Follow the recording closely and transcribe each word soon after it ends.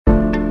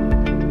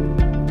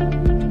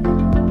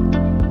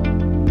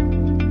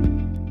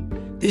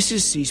This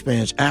is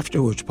C-SPAN's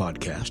Afterwards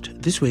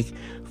podcast. This week,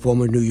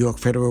 former New York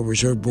Federal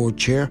Reserve Board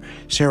Chair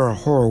Sara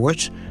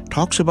Horowitz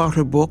talks about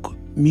her book,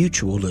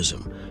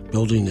 Mutualism,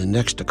 Building the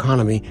Next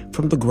Economy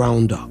from the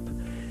Ground Up.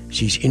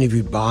 She's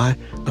interviewed by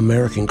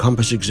American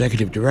Compass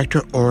Executive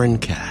Director Oren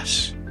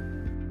Cass.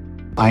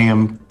 I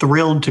am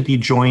thrilled to be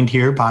joined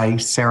here by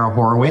Sara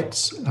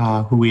Horowitz,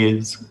 who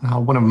is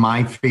one of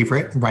my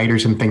favorite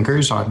writers and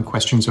thinkers on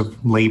questions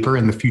of labor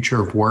and the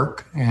future of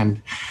work,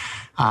 and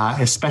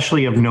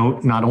especially of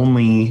note, not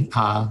only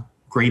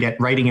great at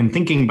writing and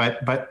thinking,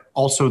 but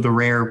also the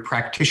rare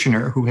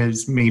practitioner who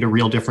has made a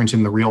real difference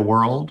in the real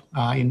world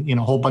in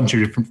a whole bunch of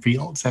different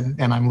fields.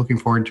 And I'm looking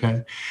forward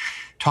to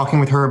talking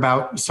with her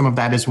about some of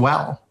that as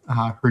well.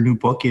 Her new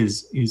book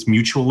is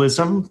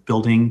Mutualism,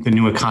 Building the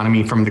New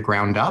Economy from the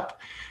Ground Up.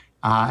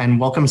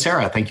 And welcome,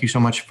 Sara. Thank you so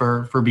much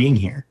for being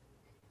here.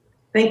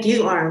 Thank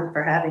you, Oren,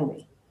 for having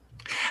me.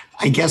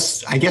 I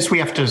guess we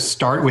have to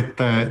start with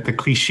the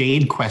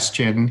cliched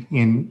question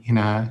in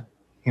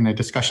a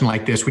discussion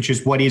like this, which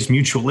is, what is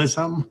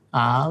mutualism?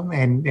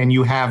 And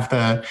you have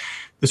the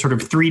sort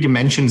of three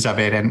dimensions of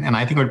it, and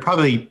I think it would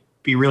probably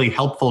be really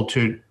helpful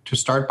to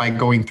start by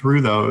going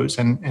through those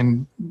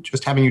and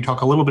just having you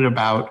talk a little bit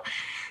about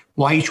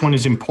why each one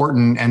is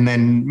important, and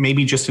then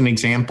maybe just an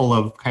example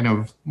of kind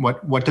of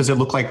what does it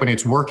look like when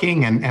it's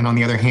working, and on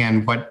the other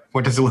hand, what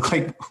does it look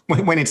like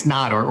when it's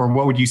not, or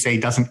what would you say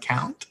doesn't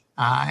count?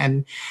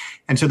 And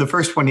so the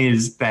first one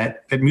is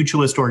that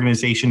mutualist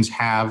organizations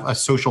have a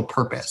social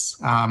purpose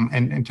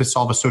and to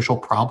solve a social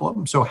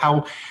problem. So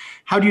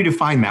how do you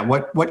define that?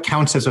 What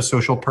counts as a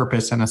social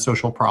purpose and a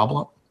social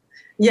problem?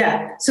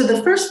 Yeah. So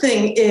the first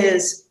thing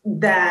is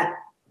that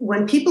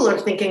when people are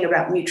thinking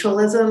about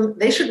mutualism,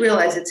 they should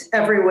realize it's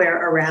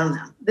everywhere around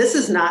them. This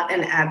is not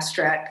an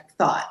abstract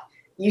thought.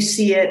 You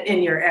see it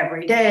in your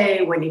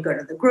everyday, when you go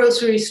to the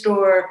grocery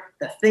store,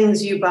 the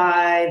things you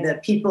buy, the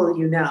people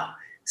you know.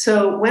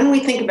 So when we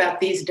think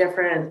about these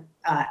different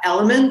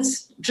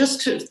elements,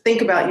 just to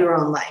think about your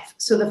own life.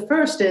 So the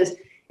first is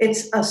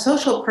it's a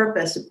social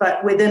purpose,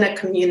 but within a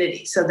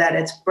community, so that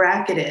it's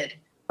bracketed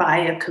by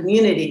a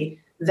community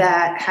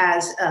that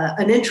has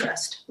an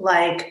interest,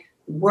 like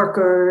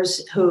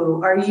workers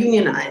who are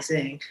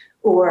unionizing,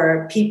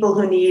 or people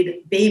who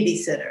need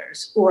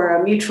babysitters, or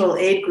a mutual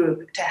aid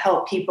group to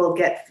help people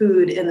get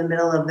food in the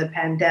middle of the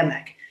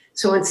pandemic.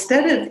 So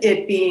instead of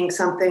it being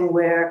something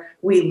where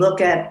we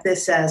look at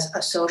this as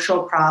a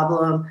social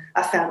problem,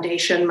 a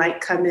foundation might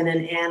come in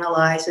and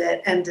analyze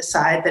it and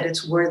decide that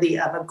it's worthy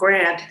of a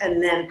grant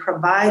and then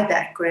provide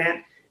that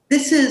grant.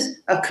 This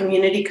is a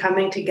community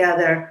coming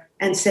together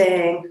and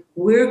saying,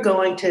 we're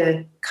going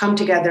to come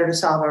together to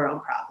solve our own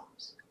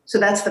problems. So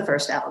that's the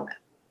first element.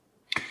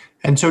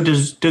 And so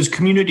does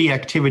community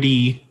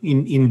activity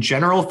in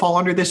general fall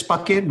under this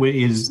bucket?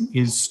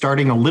 Is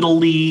starting a little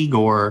league,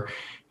 or,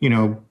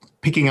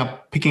 picking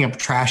up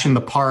trash in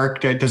the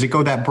park? Does it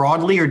go that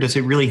broadly, or does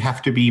it really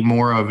have to be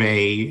more of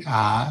a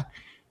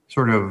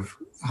sort of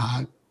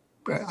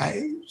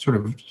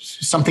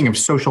something of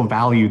social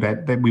value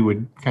that we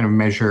would kind of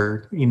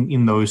measure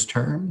in those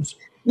terms?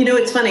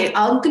 It's funny.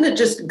 I'm going to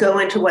just go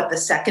into what the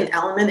second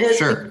element is.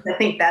 Sure. Because I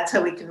think that's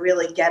how we can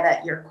really get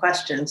at your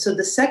question. So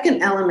the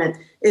second element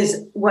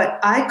is what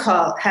I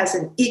call has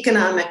an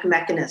economic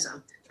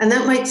mechanism. And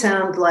that might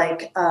sound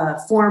like a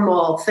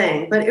formal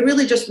thing, but it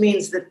really just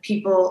means that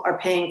people are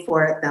paying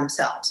for it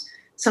themselves.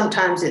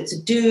 Sometimes it's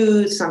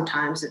dues,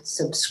 sometimes it's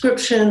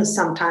subscriptions,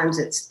 sometimes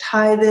it's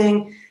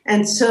tithing.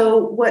 And so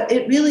what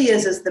it really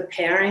is the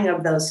pairing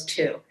of those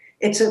two.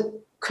 It's a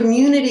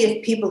community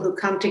of people who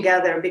come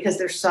together because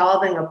they're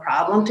solving a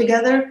problem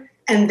together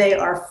and they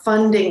are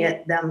funding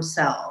it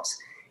themselves.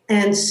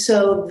 And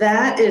so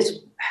that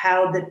is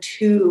how the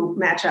two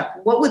match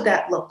up. What would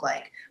that look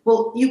like?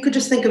 Well, you could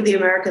just think of the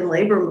American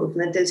labor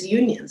movement as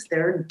unions.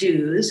 There are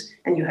dues,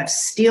 and you have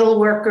steel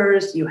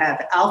workers, you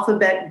have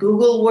Alphabet,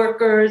 Google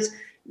workers.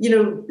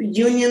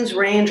 Unions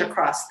range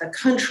across the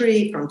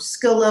country from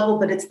skill level,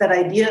 but it's that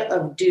idea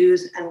of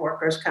dues and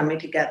workers coming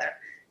together.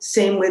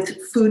 Same with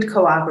food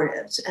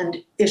cooperatives and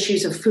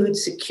issues of food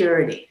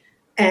security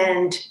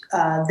and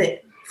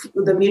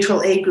the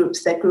mutual aid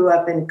groups that grew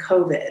up in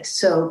COVID.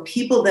 So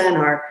people then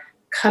are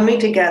coming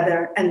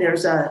together and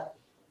there's a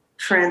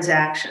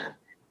transaction.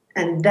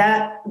 And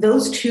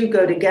those two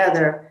go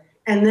together.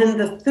 And then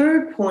the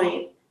third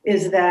point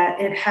is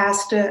that it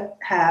has to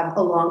have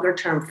a longer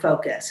term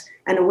focus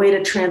and a way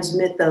to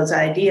transmit those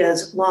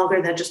ideas longer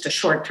than just a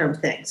short-term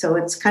thing. So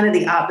it's kind of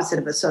the opposite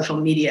of a social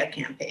media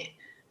campaign.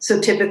 So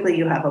typically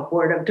you have a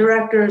board of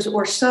directors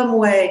or some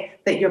way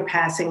that you're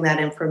passing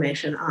that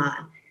information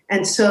on.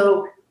 And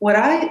so what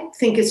I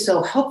think is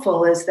so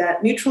helpful is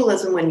that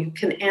mutualism, when you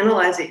can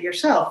analyze it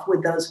yourself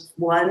with those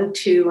 1,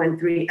 2, and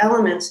 3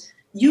 elements,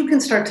 you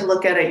can start to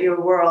look at your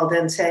world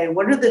and say,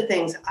 what are the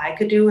things I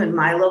could do in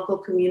my local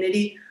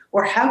community?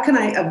 Or how can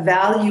I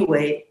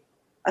evaluate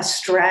a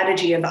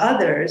strategy of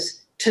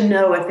others to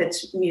know if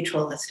it's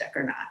mutualistic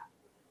or not?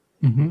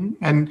 Mm-hmm.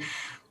 And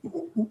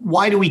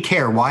why do we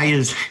care? Why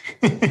is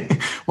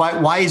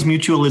why is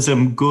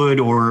mutualism good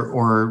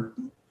or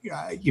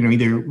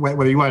either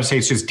whether you want to say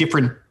it's just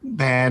different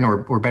than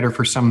or better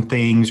for some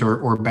things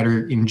or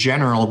better in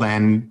general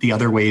than the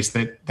other ways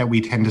that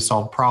we tend to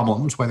solve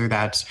problems, whether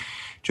that's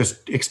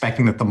just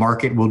expecting that the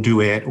market will do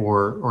it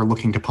or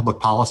looking to public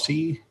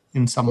policy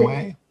in some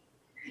way?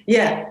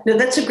 Yeah, no,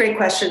 that's a great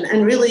question.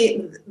 And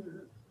really,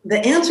 the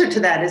answer to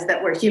that is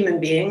that we're human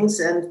beings.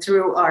 And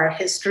through our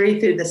history,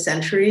 through the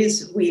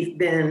centuries, we've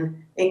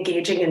been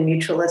engaging in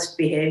mutualist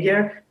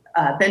behavior.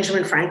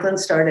 Benjamin Franklin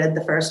started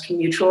the first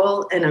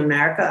mutual in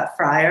America, a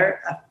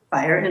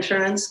fire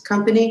insurance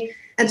company.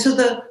 And so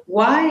the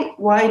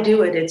why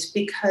do it? It's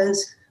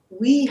because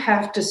we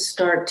have to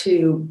start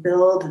to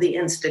build the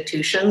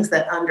institutions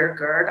that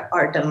undergird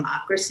our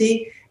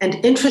democracy. And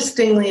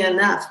interestingly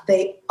enough,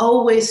 they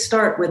always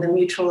start with a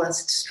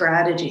mutualist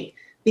strategy,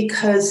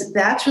 because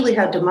that's really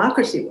how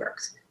democracy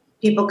works.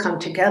 People come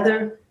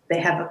together,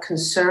 they have a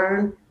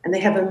concern, and they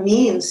have a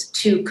means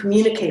to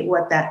communicate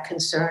what that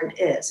concern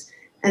is.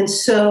 And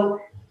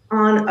so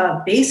on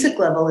a basic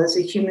level, as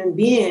a human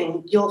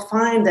being, you'll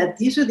find that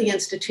these are the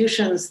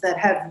institutions that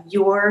have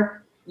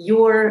your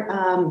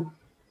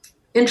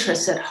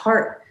interests at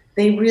heart.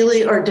 They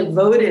really are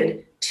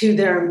devoted to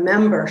their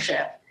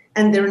membership,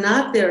 and they're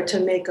not there to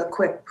make a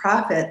quick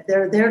profit.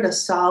 They're there to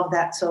solve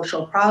that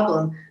social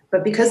problem.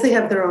 But because they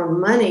have their own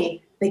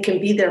money, they can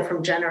be there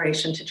from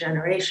generation to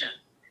generation.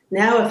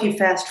 Now, if you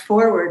fast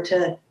forward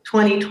to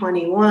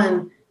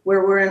 2021,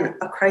 where we're in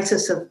a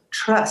crisis of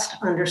trust,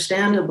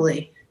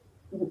 understandably,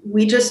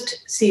 we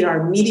just see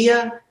our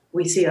media,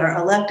 we see our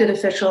elected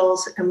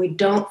officials, and we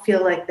don't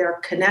feel like they're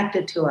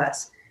connected to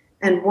us.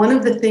 And one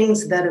of the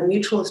things that a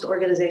mutualist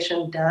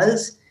organization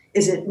does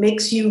is it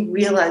makes you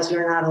realize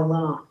you're not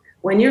alone.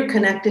 When you're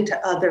connected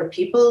to other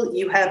people,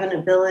 you have an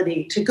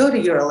ability to go to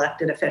your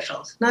elected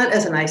officials, not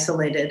as an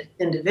isolated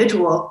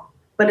individual,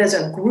 but as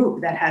a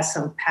group that has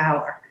some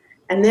power.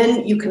 And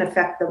then you can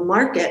affect the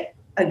market,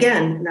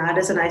 again, not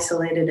as an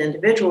isolated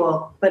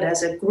individual, but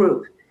as a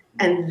group.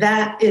 And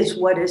that is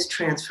what is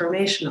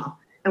transformational.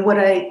 And what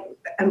I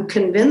am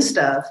convinced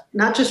of,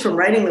 not just from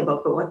writing the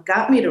book, but what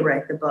got me to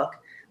write the book,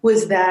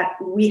 was that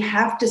we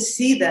have to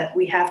see that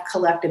we have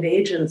collective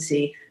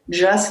agency,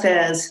 just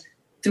as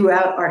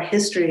throughout our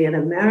history in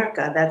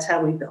America, that's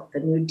how we built the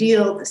New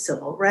Deal, the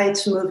Civil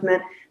Rights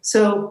Movement.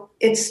 So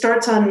it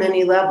starts on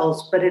many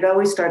levels, but it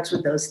always starts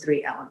with those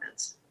three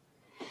elements.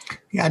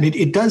 Yeah, and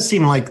it does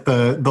seem like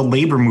the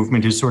labor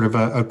movement is sort of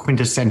a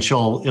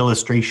quintessential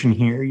illustration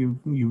here.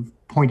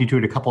 You've pointed to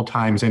it a couple of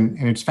times, and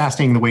it's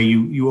fascinating the way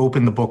you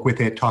open the book with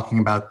it, talking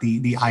about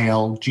the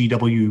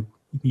ILGWU,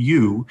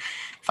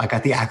 if I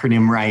got the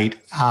acronym right,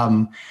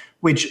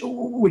 which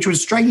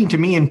was striking to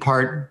me in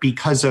part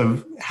because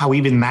of how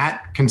even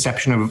that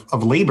conception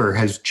of labor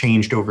has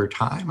changed over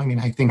time. I mean,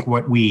 I think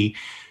what we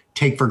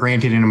take for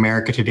granted in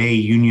America today,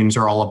 unions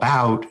are all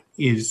about,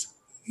 is,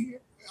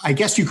 I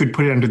guess you could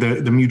put it under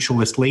the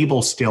mutualist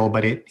label still,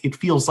 but it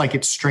feels like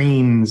it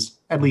strains,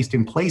 at least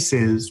in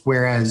places,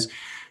 whereas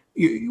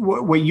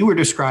what you were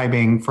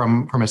describing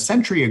from a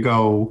century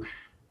ago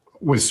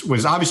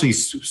was obviously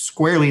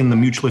squarely in the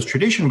mutualist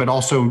tradition, but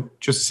also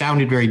just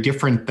sounded very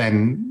different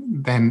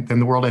than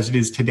the world as it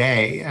is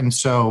today. And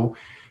so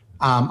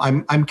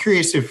I'm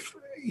curious if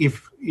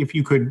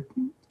you could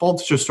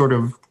both just sort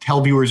of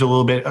tell viewers a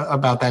little bit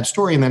about that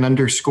story and then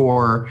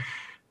underscore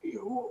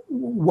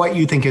what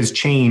you think has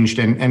changed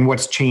and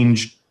what's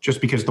changed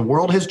just because the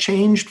world has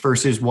changed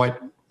versus what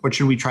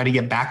should we try to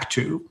get back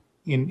to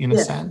in a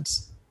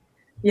sense.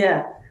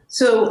 Yeah.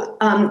 So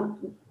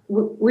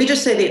we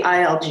just say the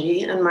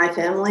ILG in my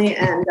family.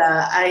 And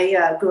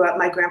I grew up,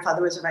 my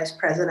grandfather was a vice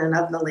president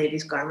of the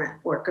Ladies Garment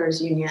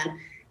Workers Union.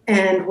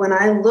 And when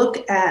I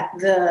look at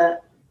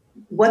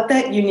what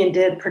that union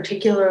did,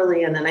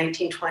 particularly in the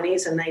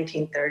 1920s and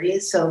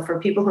 1930s, so for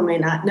people who may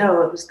not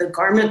know, it was the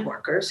garment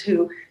workers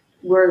who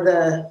were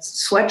the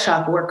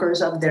sweatshop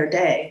workers of their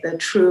day, the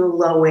true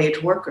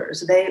low-wage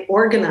workers. They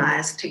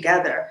organized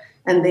together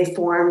and they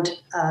formed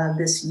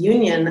this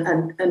union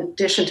in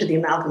addition to the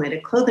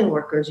Amalgamated Clothing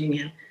Workers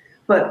Union.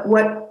 But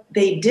what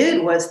they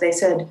did was they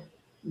said,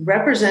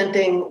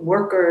 representing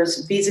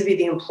workers vis-a-vis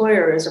the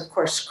employer is, of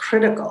course,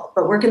 critical,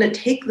 but we're going to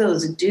take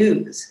those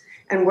dues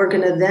and we're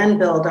going to then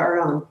build our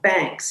own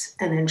banks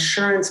and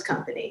insurance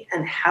company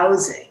and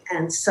housing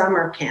and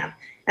summer camp.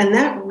 And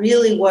that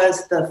really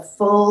was the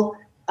full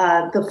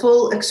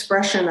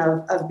expression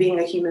of being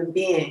a human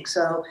being.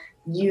 So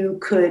you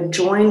could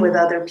join with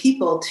other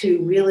people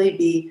to really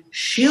be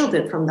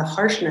shielded from the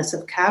harshness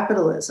of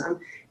capitalism.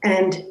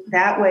 And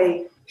that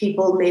way,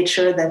 people made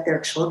sure that their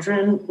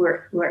children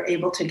were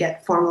able to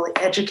get formally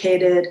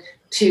educated,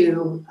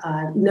 to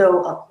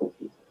know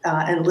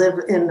and live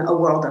in a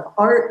world of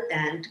art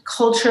and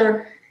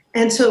culture.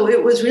 And so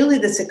it was really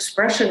this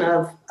expression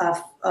of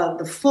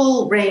the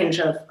full range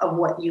of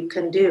what you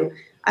can do.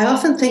 I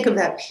often think of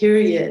that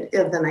period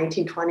of the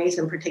 1920s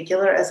in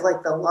particular as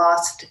like the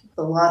lost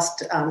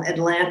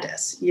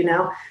Atlantis,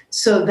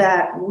 so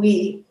that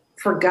we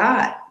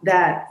forgot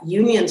that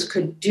unions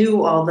could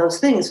do all those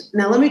things.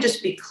 Now, let me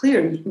just be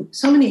clear.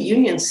 So many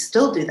unions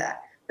still do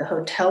that. The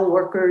hotel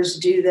workers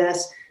do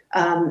this.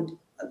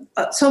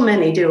 So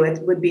many do.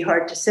 It would be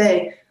hard to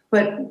say.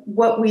 But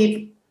what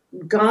we've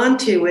gone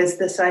to is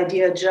this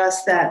idea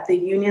just that the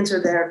unions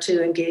are there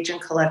to engage in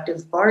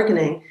collective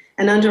bargaining.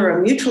 And under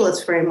a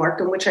mutualist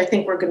framework, in which I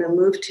think we're going to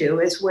move to,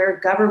 is where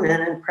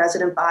government and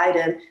President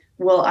Biden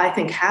will, I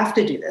think, have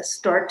to do this,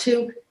 start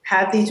to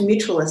have these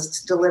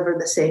mutualists deliver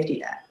the safety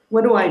net.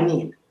 What do I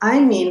mean?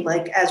 I mean,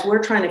 like, as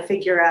we're trying to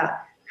figure out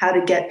how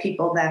to get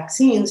people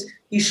vaccines,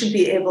 you should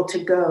be able to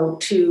go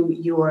to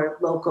your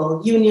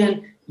local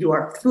union,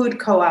 your food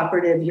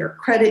cooperative, your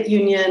credit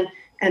union,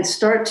 and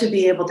start to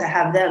be able to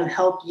have them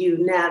help you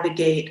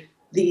navigate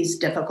these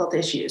difficult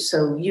issues.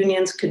 So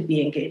unions could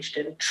be engaged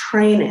in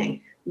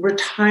training,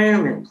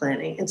 retirement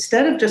planning.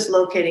 Instead of just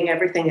locating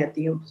everything at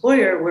the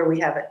employer where we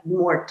have a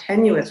more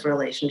tenuous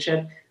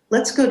relationship,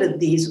 let's go to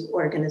these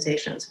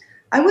organizations.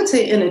 I would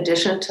say in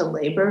addition to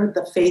labor,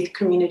 the faith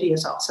community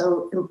is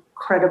also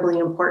incredibly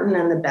important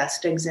and the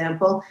best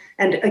example.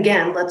 And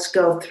again, let's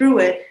go through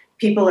it.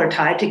 People are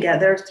tied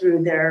together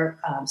through their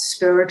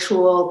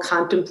spiritual,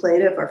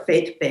 contemplative, or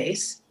faith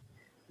base.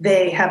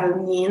 They have a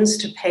means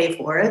to pay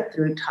for it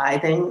through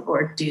tithing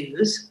or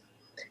dues.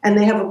 And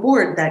they have a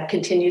board that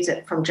continues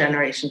it from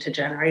generation to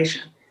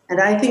generation.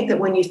 And I think that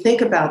when you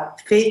think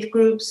about faith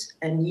groups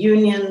and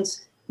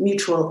unions,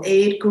 mutual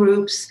aid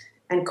groups,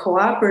 and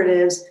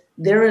cooperatives,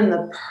 they're in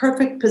the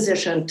perfect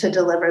position to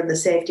deliver the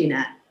safety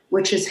net,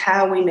 which is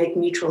how we make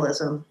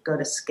mutualism go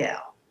to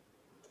scale.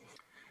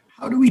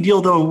 How do we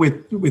deal, though,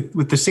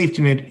 with the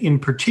safety net, in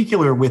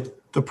particular with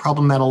the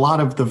problem that a lot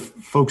of the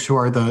folks who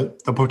are the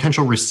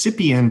potential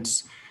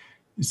recipients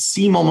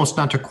seem almost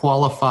not to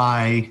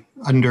qualify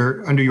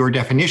under your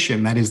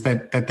definition? That is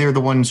that they're the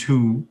ones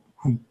who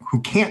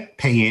can't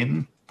pay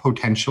in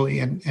potentially.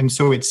 And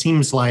so it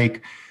seems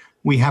like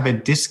we have a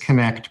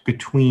disconnect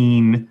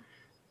between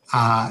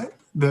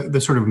the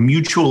sort of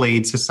mutual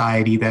aid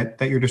society that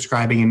you're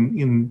describing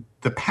in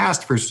the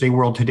past versus a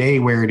world today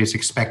where it is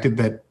expected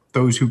that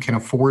those who can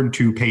afford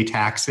to pay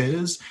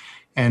taxes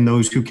and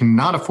those who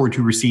cannot afford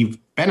to receive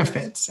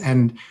benefits.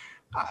 And,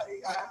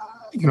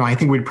 I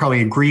think we'd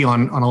probably agree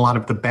on a lot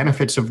of the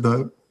benefits of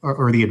the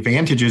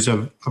advantages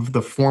of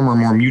the former,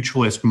 more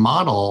mutualist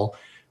model,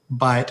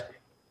 but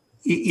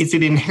is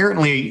it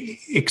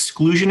inherently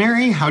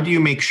exclusionary? How do you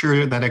make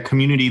sure that a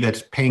community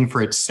that's paying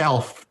for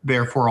itself,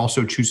 therefore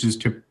also chooses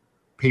to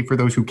pay for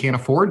those who can't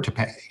afford to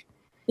pay?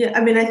 Yeah,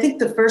 I think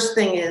the first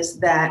thing is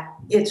that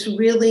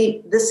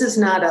this is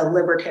not a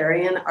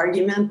libertarian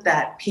argument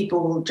that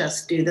people will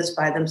just do this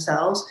by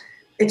themselves.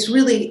 It's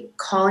really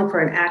calling for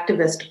an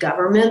activist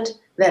government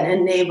that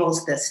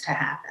enables this to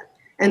happen.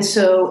 And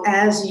so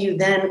as you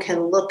then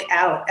can look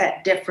out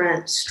at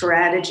different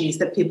strategies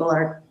that people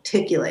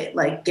articulate,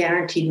 like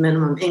guaranteed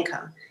minimum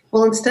income,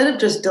 well, instead of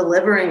just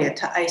delivering it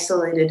to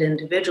isolated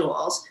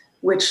individuals,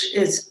 which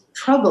is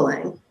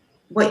troubling,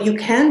 what you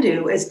can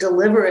do is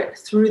deliver it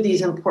through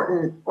these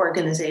important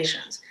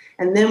organizations.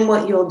 And then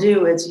what you'll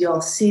do is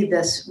you'll see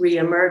this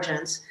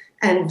reemergence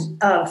and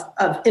of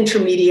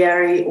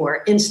intermediary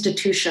or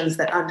institutions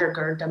that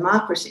undergird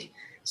democracy.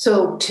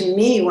 So to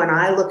me, when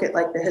I look at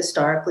like the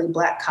historically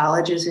Black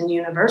colleges and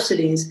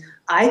universities,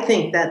 I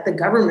think that the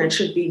government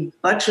should be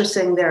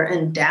buttressing their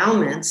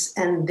endowments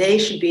and they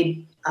should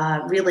be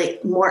really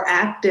more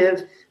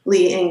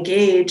actively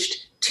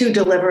engaged to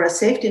deliver a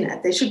safety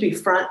net. They should be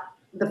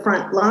the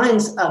front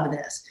lines of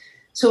this.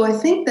 So I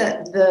think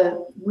that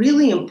the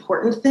really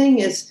important thing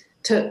is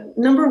to,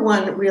 number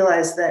one,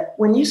 realize that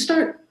when you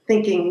start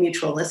thinking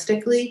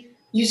mutualistically,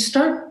 you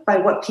start by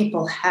what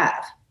people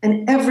have,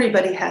 and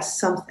everybody has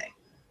something.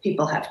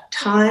 People have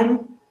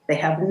time, they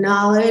have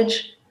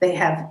knowledge, they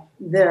have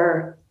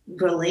their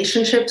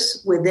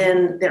relationships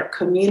within their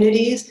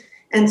communities.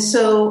 And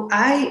so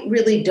I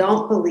really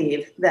don't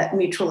believe that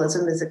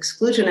mutualism is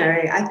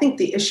exclusionary. I think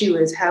the issue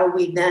is how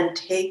we then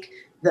take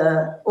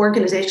the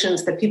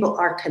organizations that people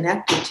are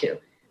connected to.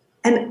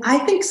 And I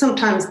think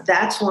sometimes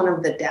that's one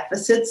of the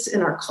deficits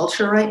in our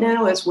culture right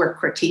now is we're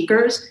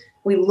critiquers.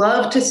 We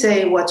love to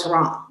say what's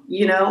wrong,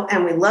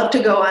 and we love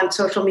to go on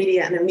social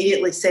media and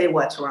immediately say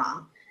what's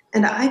wrong.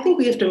 And I think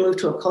we have to move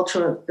to a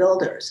culture of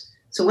builders.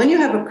 So when you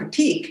have a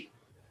critique,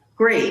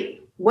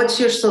 great, what's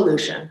your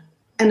solution?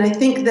 And I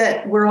think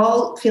that we're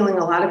all feeling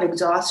a lot of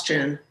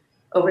exhaustion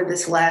over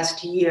this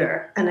last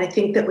year. And I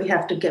think that we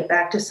have to get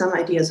back to some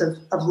ideas of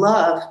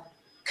love,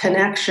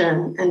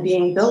 connection, and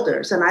being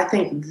builders. And I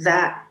think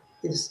that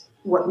is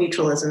what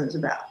mutualism is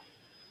about.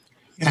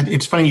 And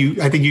it's funny,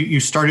 I think you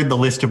started the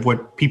list of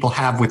what people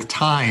have with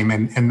time,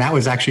 and that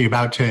was actually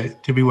about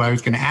to be what I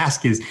was going to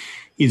ask is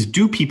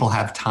do people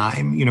have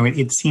time?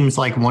 It seems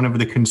like one of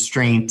the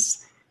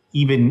constraints,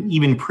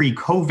 even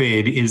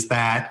pre-COVID, is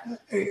that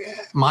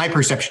my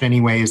perception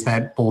anyway is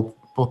that both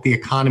the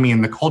economy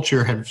and the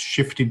culture have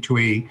shifted to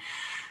a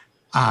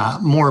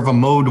more of a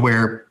mode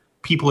where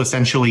people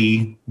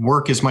essentially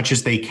work as much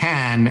as they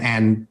can,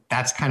 and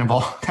that's kind of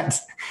all.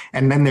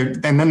 And then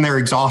they're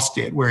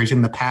exhausted. Whereas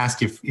in the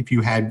past, if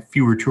you had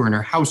fewer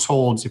two-earner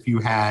households, if you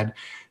had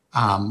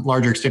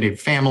larger extended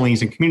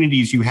families and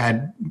communities, you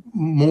had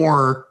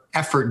more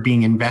effort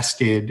being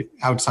invested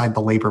outside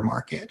the labor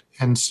market.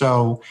 And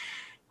so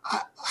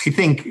I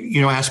think,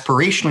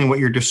 aspirationally what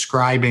you're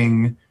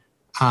describing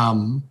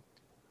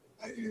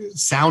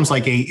sounds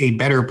like a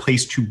better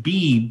place to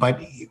be, but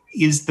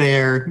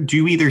do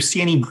you either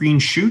see any green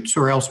shoots,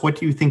 or else what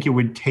do you think it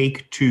would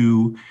take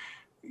to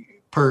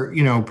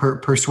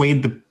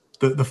persuade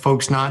the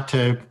folks not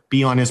to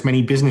be on as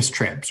many business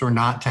trips, or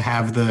not to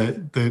have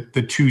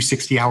the 2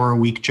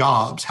 60-hour-a-week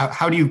jobs?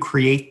 How do you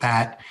create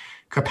that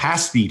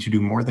capacity to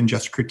do more than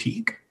just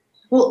critique?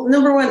 Well,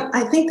 number one,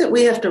 I think that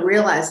we have to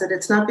realize that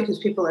it's not because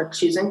people are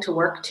choosing to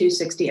work 2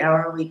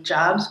 60-hour-a-week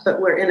jobs,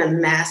 but we're in a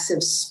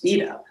massive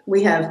speed up.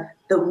 We have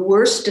the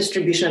worst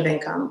distribution of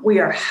income. We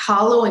are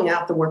hollowing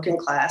out the working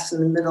class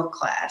and the middle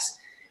class.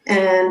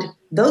 And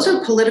those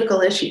are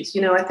political issues.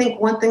 I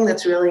think one thing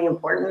that's really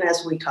important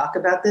as we talk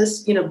about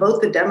this, both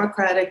the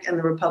Democratic and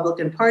the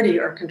Republican Party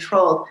are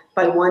controlled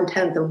by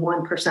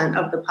 0.1%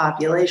 of the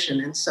population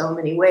in so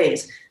many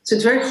ways. So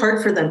it's very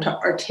hard for them to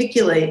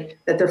articulate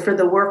that they're for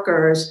the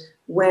workers,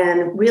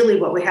 when really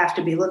what we have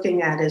to be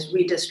looking at is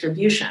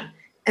redistribution.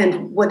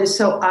 And what is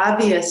so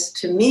obvious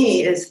to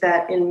me is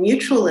that in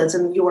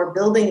mutualism, you are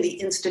building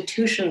the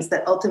institutions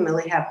that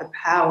ultimately have the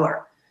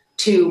power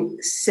to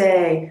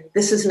say,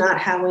 this is not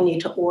how we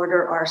need to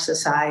order our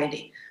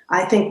society.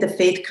 I think the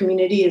faith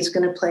community is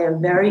going to play a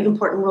very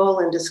important role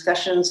in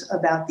discussions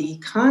about the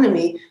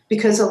economy,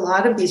 because a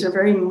lot of these are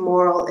very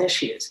moral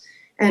issues.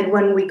 And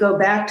when we go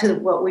back to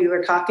what we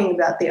were talking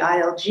about, the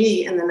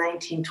ILG in the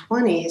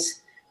 1920s,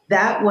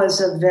 that was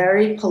a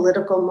very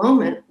political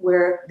moment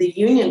where the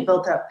union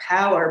built up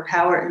power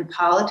in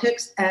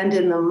politics and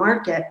in the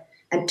market,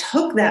 and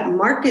took that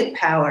market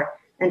power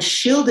and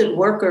shielded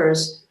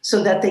workers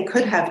so that they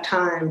could have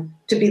time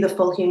to be the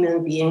full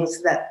human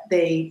beings that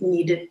they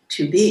needed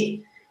to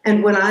be.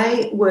 And when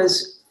I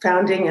was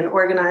founding and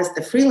organized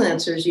the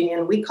Freelancers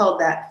Union, we called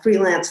that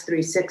Freelance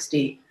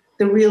 360,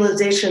 the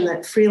realization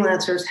that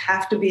freelancers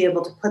have to be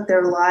able to put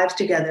their lives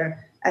together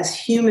as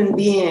human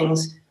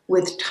beings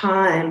with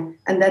time,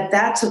 and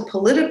that's a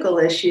political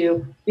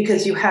issue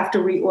because you have to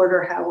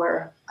reorder how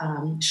we're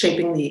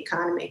shaping the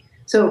economy.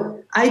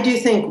 So I do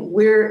think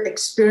we're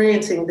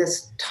experiencing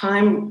this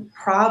time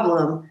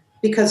problem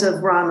because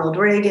of Ronald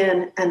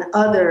Reagan and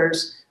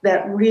others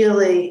that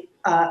really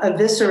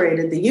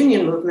eviscerated the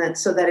union movement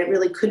so that it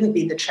really couldn't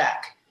be the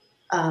check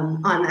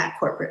on that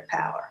corporate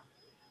power.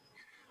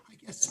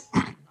 I guess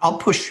I'll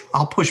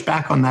push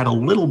back on that a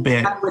little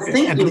bit. I was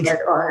thinking that,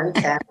 Oren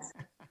Cass.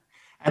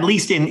 At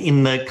least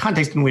in the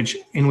context in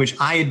which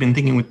I had been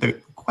thinking with the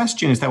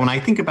question, is that when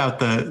I think about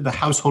the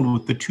household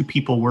with the 2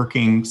 people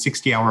working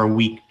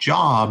 60-hour-a-week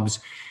jobs,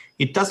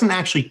 it doesn't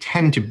actually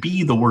tend to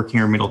be the working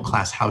or middle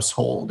class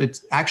household.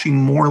 It's actually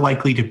more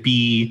likely to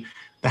be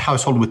the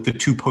household with the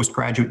 2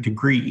 postgraduate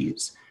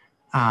degrees.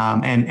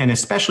 And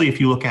especially if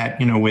you look at,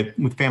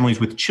 with families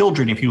with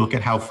children, if you look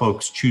at how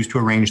folks choose to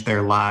arrange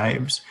their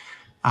lives.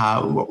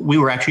 We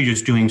were actually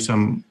just doing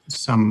some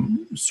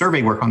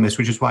survey work on this,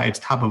 which is why it's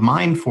top of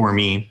mind for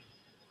me.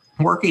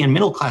 Working in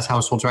middle class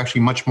households are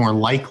actually much more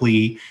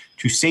likely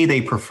to say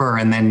they prefer,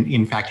 and then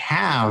in fact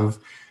have,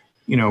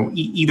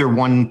 either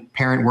one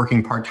parent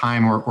working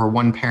part-time or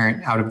one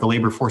parent out of the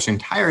labor force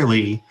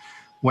entirely,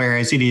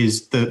 whereas it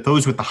is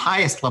those with the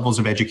highest levels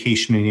of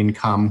education and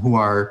income who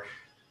are,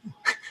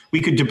 we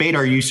could debate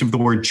our use of the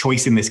word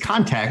choice in this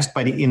context,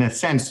 but in a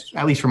sense,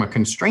 at least from a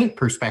constraint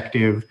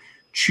perspective,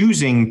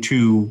 choosing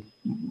to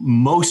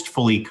most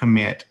fully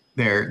commit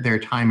their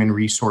time and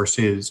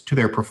resources to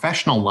their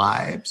professional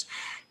lives.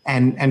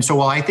 And so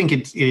while I think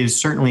it is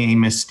certainly a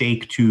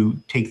mistake to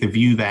take the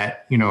view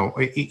that,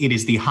 it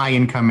is the high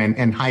income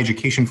and high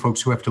education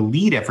folks who have to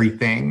lead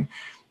everything,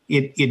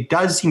 it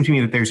does seem to me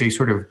that there's a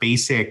sort of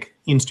basic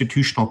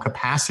institutional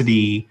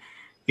capacity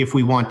if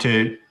we want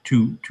to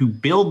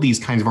build these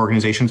kinds of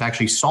organizations,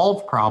 actually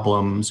solve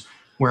problems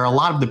where a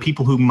lot of the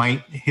people who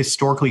might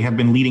historically have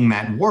been leading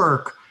that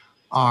work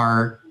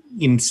are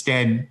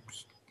instead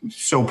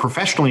so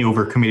professionally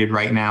overcommitted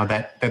right now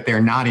that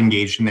they're not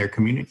engaged in their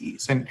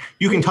communities. And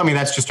you can tell me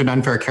that's just an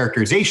unfair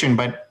characterization,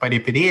 but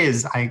if it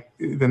is,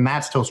 then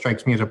that still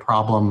strikes me as a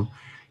problem,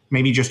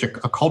 maybe just a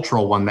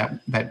cultural one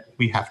that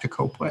we have to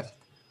cope with.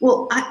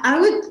 Well,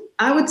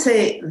 I would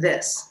say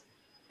this.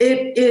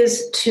 It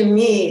is, to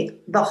me,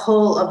 the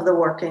whole of the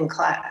working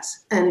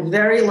class, and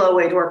very low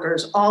wage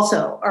workers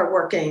also are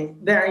working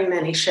very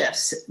many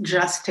shifts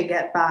just to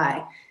get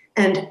by.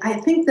 And I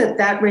think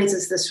that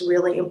raises this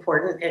really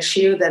important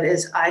issue that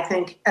is, I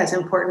think, as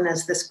important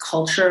as this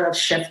culture of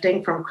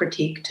shifting from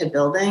critique to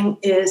building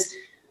is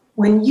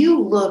when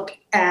you look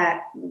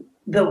at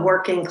the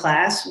working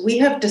class, we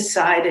have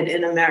decided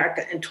in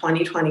America in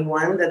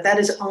 2021 that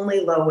is only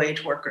low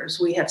wage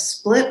workers. We have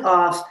split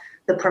off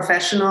the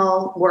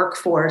professional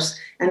workforce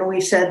and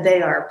we said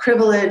they are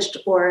privileged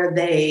or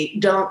they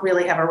don't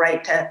really have a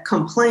right to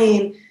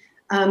complain.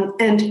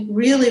 And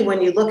really,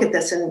 when you look at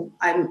this, and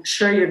I'm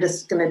sure you're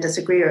just going to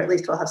disagree, or at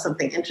least we'll have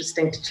something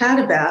interesting to chat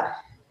about,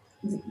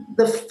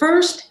 the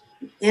first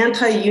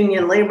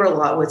anti-union labor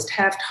law was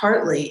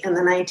Taft-Hartley in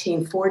the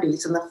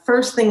 1940s. And the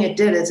first thing it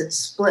did is it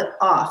split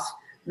off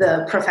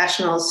the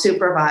professional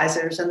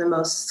supervisors and the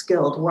most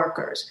skilled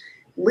workers.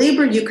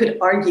 Labor, you could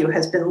argue,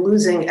 has been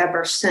losing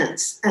ever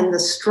since. And the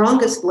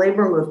strongest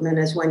labor movement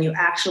is when you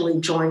actually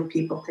join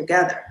people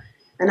together.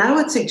 And I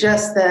would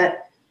suggest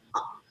that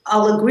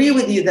I'll agree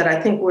with you that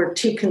I think we're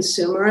too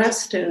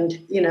consumerist, and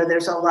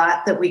there's a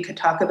lot that we could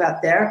talk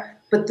about there.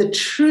 But the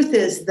truth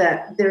is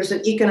that there's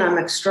an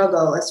economic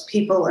struggle as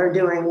people are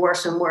doing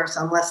worse and worse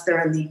unless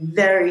they're in the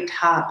very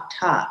top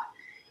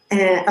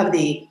of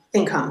the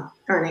income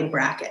earning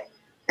bracket.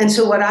 And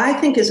so what I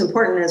think is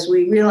important is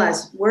we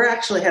realize we're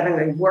actually having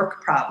a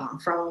work problem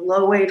from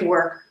low wage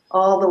work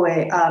all the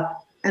way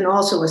up, and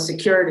also a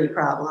security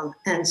problem.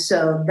 And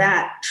so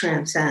that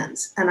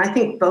transcends. And I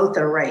think both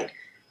are right.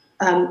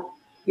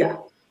 Yeah.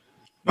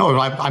 No,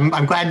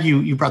 I'm glad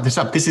you brought this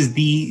up. This is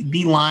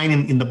the line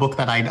in the book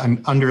that I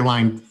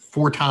underlined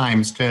 4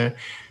 times to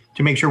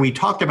make sure we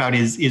talked about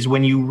is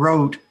when you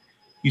wrote,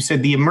 you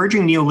said the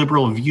emerging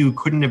neoliberal view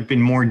couldn't have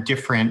been more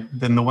different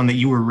than the one that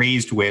you were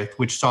raised with,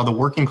 which saw the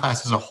working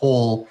class as a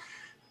whole,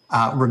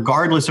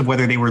 regardless of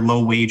whether they were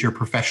low wage or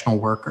professional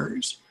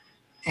workers.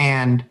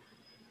 And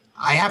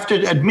I have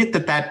to admit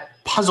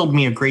that puzzled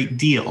me a great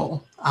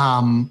deal,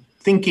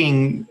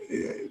 thinking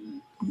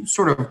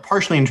sort of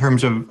partially in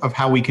terms of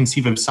how we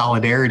conceive of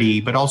solidarity,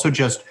 but also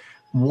just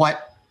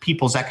what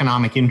people's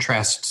economic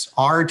interests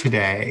are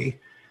today.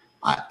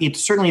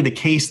 It's certainly the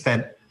case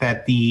that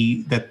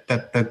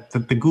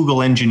the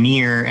Google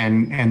engineer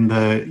and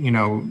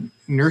the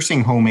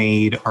nursing home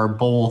aide are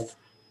both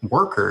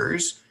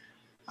workers,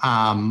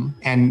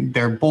 and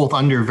they're both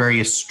under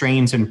various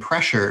strains and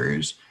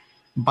pressures.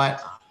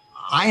 But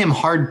I am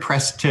hard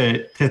pressed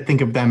to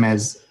think of them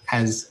as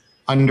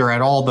under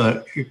at all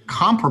the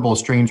comparable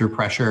strains or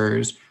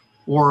pressures,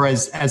 or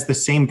as the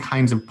same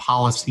kinds of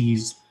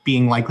policies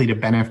being likely to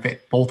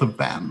benefit both of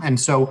them. And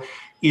so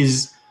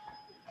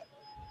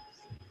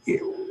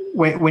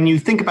when you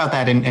think about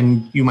that,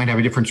 and you might have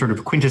a different sort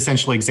of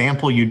quintessential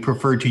example you'd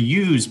prefer to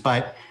use,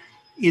 but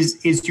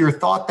is your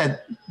thought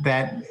that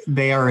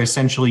they are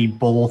essentially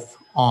both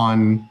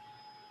on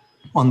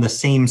the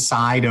same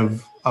side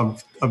of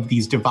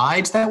these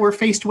divides that we're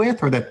faced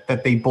with, or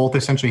that they both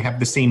essentially have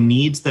the same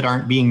needs that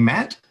aren't being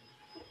met?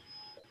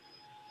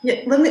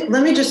 Yeah,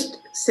 let me just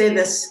say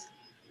this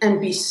and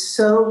be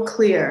so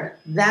clear.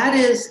 That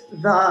is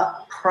the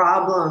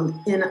problem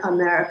in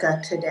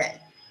America today.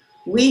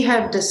 We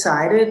have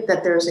decided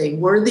that there's a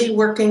worthy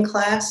working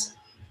class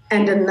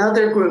and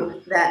another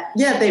group that,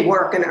 they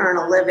work and earn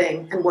a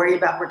living and worry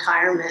about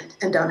retirement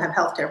and don't have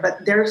health care,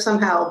 but they're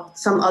somehow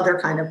some other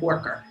kind of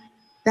worker.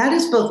 That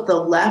is both the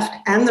left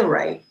and the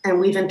right, and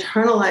we've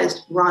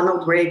internalized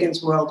Ronald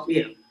Reagan's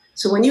worldview.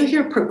 So when you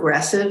hear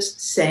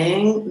progressives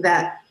saying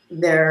that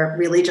they're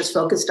really just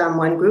focused on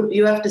one group,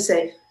 you have to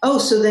say, oh,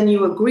 so then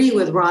you agree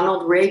with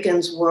Ronald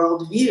Reagan's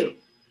worldview.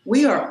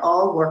 We are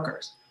all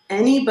workers.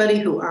 Anybody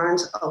who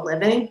earns a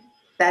living,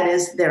 that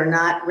is, they're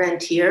not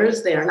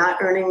rentiers, they are not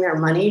earning their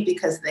money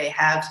because they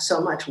have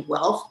so much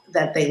wealth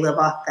that they live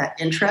off that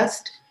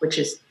interest, which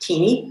is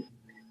teeny.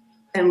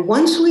 And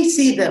once we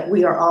see that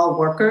we are all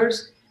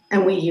workers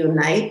and we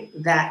unite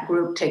that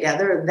group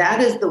together,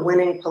 that is the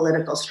winning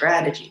political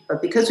strategy. But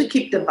because we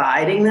keep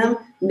dividing them,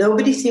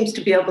 nobody seems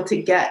to be able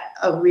to get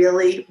a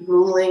really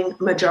ruling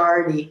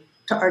majority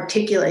to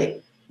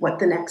articulate what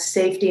the next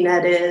safety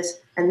net is,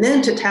 and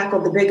then to tackle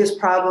the biggest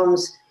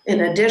problems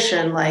in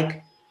addition,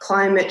 like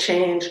climate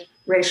change,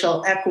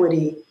 racial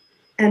equity.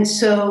 And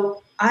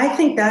so I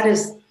think that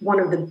is one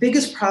of the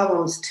biggest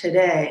problems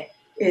today,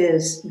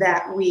 is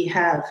that we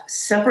have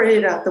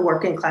separated out the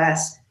working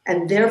class,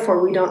 and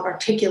therefore we don't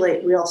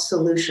articulate real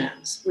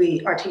solutions.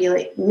 We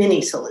articulate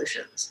mini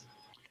solutions.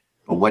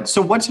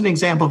 So what's an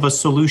example of a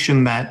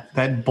solution that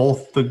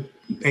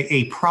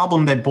a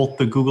problem that both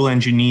the Google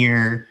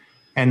engineer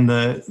and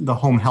the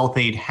home health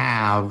aide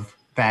have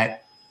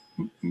that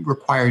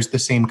requires the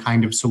same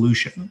kind of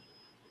solution?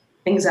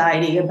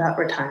 Anxiety about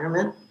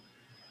retirement,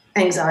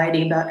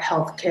 anxiety about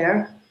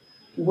healthcare,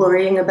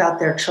 worrying about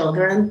their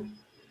children,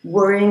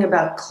 worrying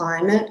about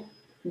climate,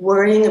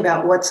 worrying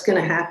about what's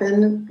going to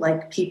happen,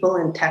 like people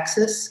in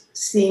Texas,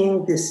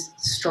 seeing this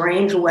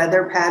strange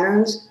weather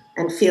patterns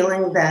and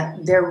feeling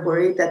that they're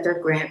worried that their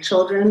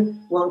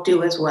grandchildren won't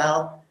do as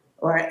well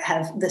or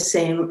have the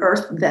same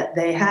earth that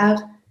they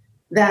have.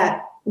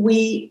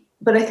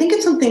 But I think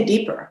it's something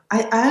deeper.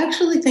 I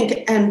actually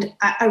think, and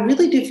I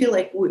really do feel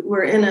like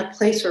we're in a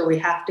place where we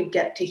have to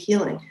get to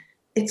healing.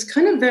 It's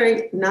kind of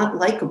very not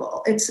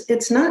likable.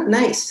 It's not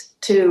nice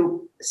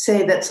to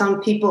say that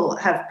some people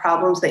have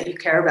problems that you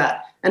care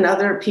about and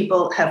other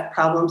people have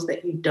problems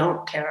that you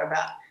don't care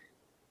about.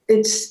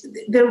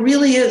 There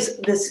really is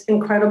this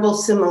incredible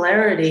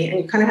similarity, and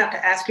you kind of have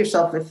to ask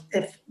yourself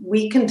if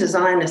we can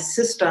design a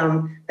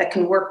system that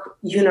can work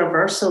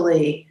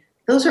universally.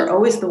 Those are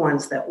always the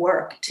ones that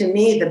work. To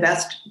me, the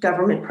best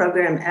government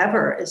program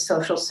ever is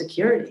Social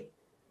Security,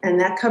 and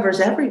that covers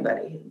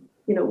everybody.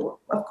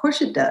 Of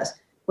course it does.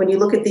 When you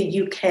look at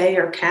the UK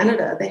or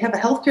Canada, they have a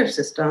healthcare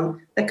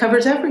system that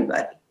covers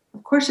everybody.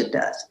 Of course it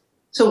does.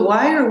 So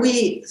why are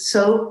we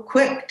so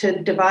quick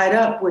to divide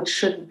up, which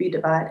shouldn't be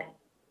dividing?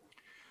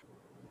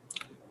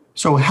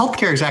 So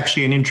healthcare is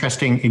actually an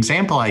interesting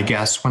example, I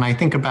guess, when I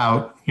think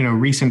about,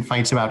 recent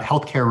fights about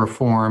healthcare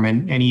reform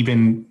and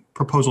even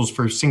proposals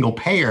for single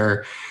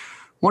payer.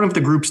 One of the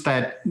groups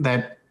that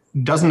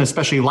doesn't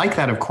especially like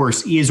that, of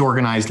course, is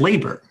organized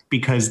labor,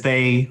 because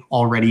they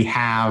already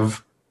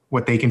have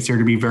what they consider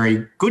to be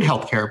very good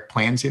healthcare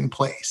plans in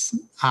place.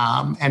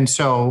 And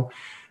so,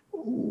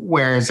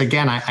 whereas,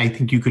 again, I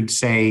think you could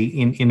say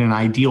in an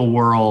ideal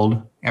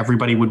world,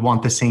 everybody would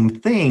want the same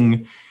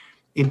thing.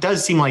 It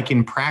does seem like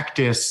in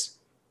practice,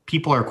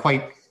 people are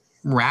quite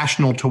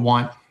rational to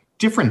want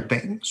different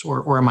things,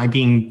 or am I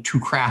being too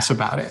crass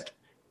about it?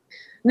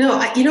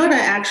 No, you know what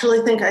I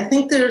actually think? I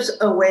think there's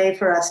a way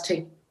for us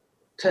to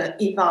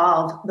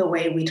evolve the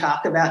way we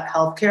talk about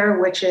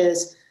healthcare, which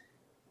is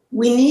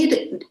we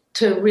need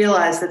to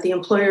realize that the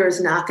employer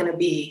is not going to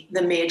be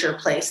the major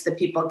place that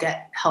people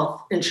get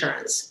health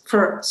insurance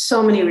for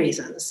so many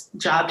reasons.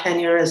 Job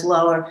tenure is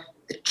lower,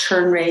 the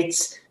churn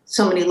rates,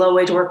 so many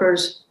low-wage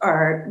workers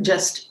are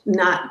just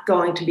not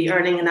going to be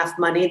earning enough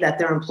money that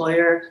their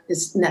employer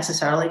is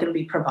necessarily going to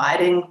be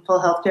providing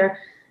full health care.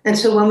 And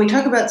so when we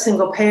talk about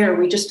single payer,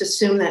 we just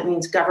assume that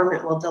means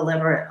government will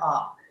deliver it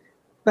all.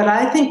 But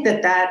I think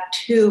that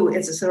too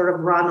is a sort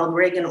of Ronald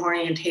Reagan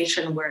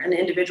orientation where an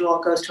individual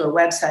goes to a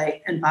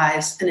website and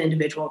buys an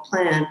individual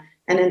plan.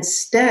 And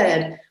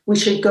instead, we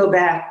should go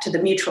back to the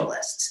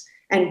mutualists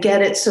and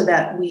get it so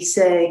that we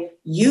say,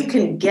 you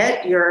can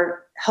get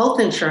your health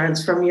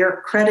insurance from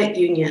your credit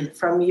union,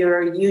 from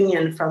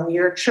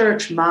your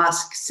church,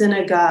 mosque,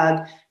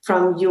 synagogue,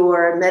 from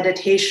your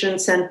meditation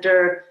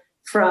center,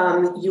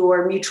 from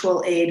your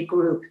mutual aid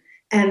group.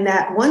 And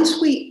that once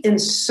we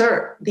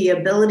insert the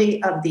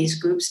ability of these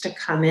groups to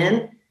come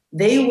in,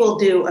 they will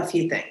do a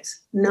few things.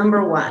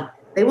 Number one,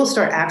 they will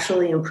start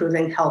actually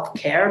improving health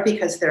care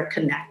because they're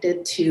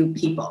connected to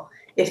people.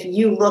 If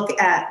you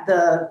look at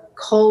the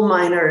coal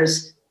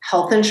miners'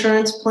 health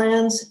insurance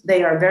plans,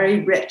 they are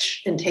very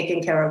rich in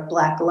taking care of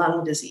Black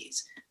lung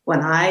disease.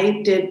 When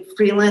I did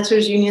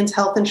Freelancers Union's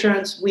health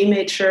insurance, we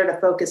made sure to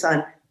focus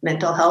on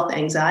mental health,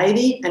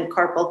 anxiety, and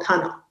carpal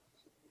tunnel.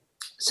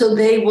 So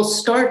they will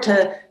start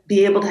to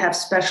be able to have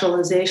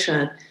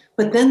specialization,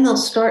 but then they'll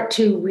start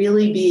to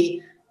really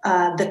be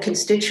the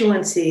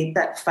constituency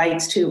that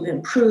fights to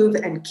improve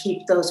and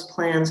keep those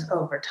plans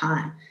over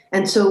time.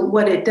 And so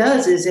what it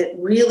does is it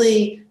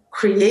really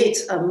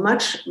creates a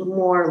much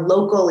more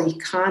local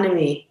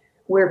economy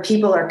where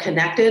people are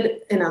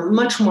connected in a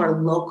much more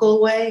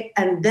local way,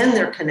 and then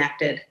they're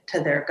connected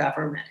to their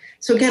government.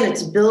 So again,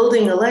 it's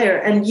building a layer.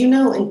 And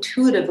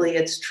intuitively,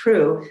 it's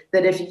true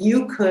that if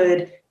you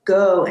could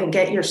go and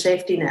get your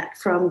safety net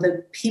from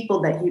the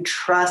people that you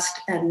trust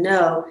and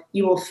know,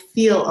 you will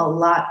feel a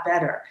lot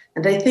better.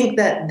 And I think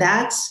that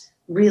that's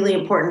really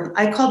important.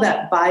 I call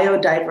that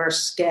biodiverse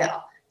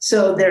scale.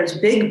 So there's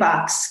big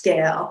box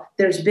scale,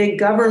 there's big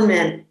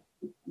government.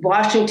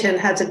 Washington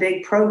has a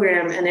big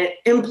program and it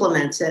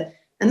implements it.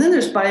 And then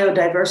there's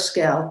biodiverse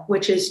scale,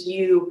 which is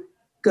you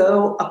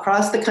go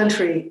across the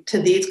country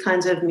to these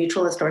kinds of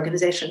mutualist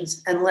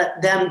organizations and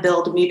let them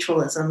build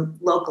mutualism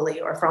locally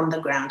or from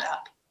the ground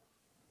up.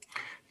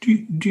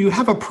 Do you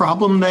have a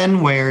problem then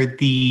where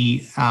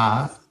the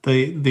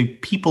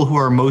people who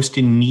are most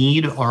in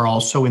need are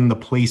also in the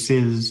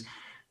places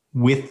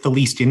with the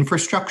least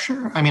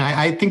infrastructure? I mean,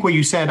 I think what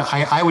you said,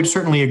 I would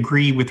certainly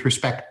agree with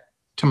respect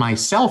to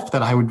myself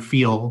that I would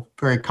feel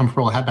very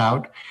comfortable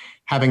about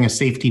having a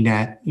safety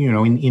net,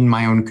 in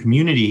my own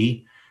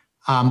community.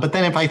 But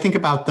then if I think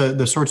about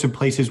the sorts of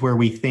places where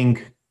we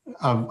think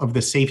of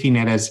the safety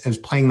net as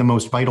playing the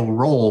most vital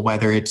role,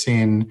 whether it's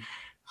in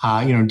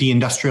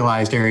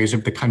deindustrialized areas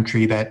of the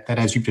country that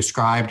as you've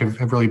described,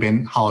 have really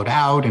been hollowed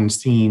out and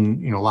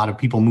seen, a lot of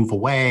people move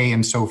away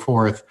and so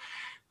forth.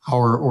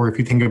 Or if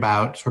you think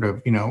about sort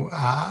of,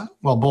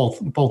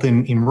 both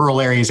in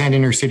rural areas and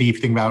inner city, if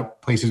you think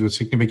about places with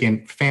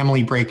significant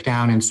family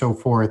breakdown and so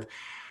forth,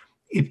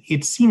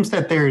 it seems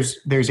that there's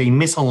a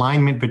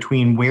misalignment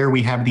between where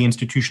we have the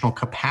institutional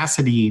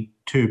capacity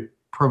to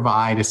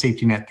provide a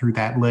safety net through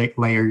that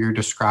layer you're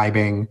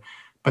describing,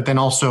 but then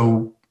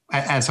also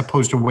as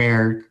opposed to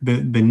where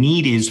the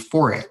need is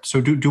for it.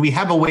 So do we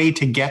have a way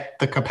to get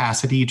the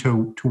capacity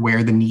to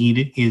where the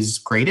need is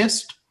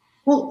greatest?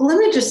 Well, let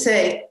me just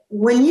say,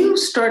 when you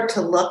start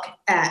to look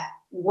at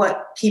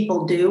what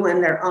people do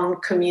in their own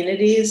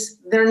communities,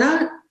 they're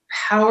not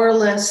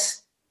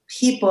powerless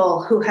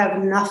people who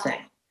have nothing,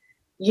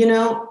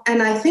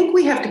 and I think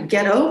we have to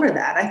get over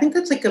that. I think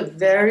that's like a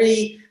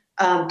very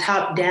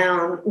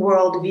top-down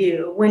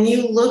worldview. When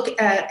you look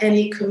at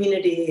any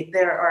community,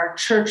 there are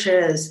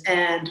churches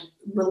and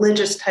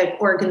religious type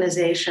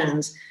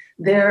organizations.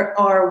 There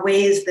are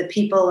ways that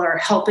people are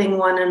helping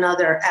one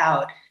another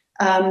out.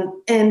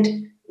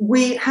 And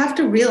we have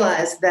to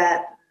realize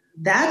that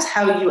that's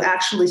how you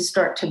actually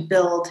start to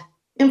build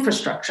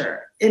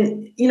infrastructure.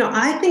 And,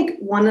 I think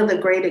one of the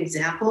great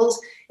examples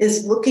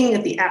is looking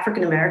at the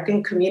African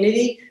American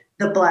community,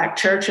 the Black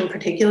church in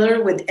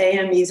particular, with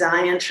AME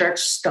Zion Church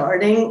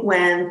starting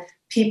when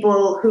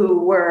people who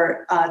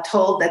were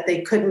told that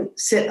they couldn't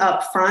sit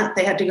up front,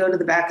 they had to go to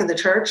the back of the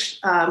church.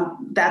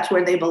 That's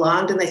where they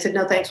belonged. And they said,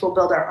 no, thanks, we'll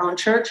build our own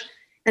church.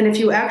 And if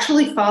you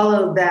actually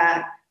follow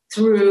that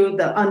through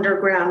the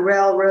Underground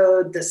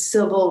Railroad, the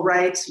civil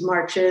rights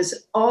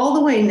marches, all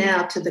the way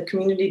now to the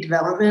community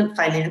development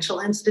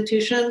financial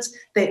institutions,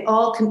 they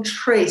all can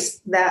trace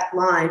that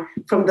line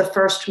from the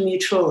first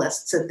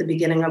mutualists at the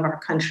beginning of our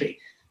country.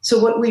 So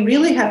what we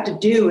really have to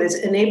do is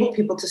enable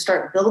people to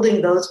start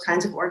building those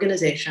kinds of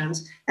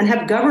organizations and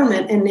have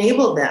government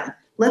enable them.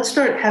 Let's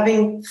start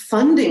having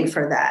funding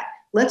for that.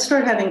 Let's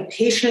start having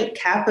patient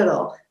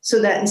capital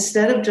so that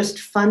instead of just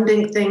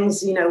funding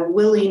things,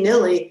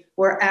 willy-nilly,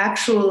 we're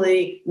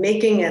actually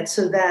making it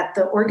so that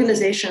the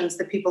organizations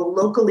that people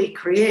locally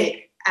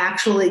create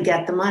actually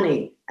get the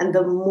money. And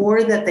the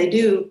more that they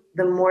do,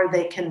 the more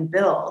they can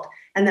build.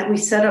 And that we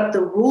set up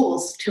the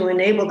rules to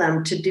enable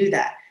them to do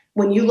that.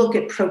 When you look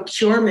at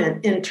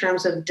procurement in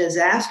terms of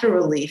disaster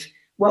relief,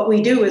 what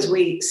we do is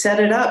we set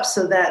it up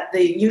so that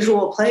the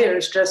usual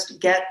players just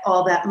get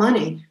all that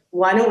money.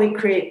 Why don't we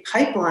create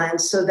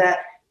pipelines so that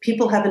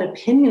people have an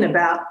opinion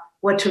about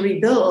what to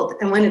rebuild?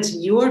 And when it's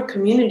your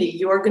community,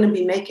 you're going to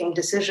be making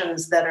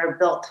decisions that are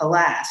built to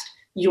last.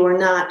 You're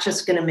not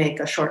just going to make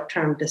a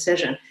short-term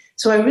decision.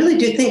 So I really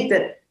do think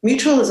that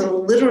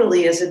mutualism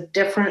literally is a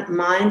different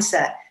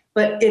mindset,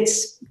 but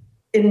it's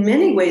in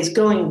many ways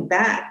going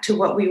back to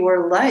what we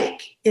were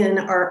like in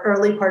our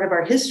early part of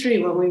our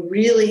history when we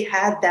really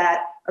had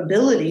that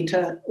ability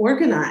to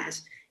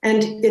organize.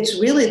 And it's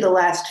really the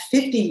last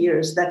 50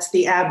 years that's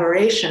the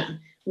aberration,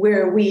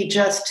 where we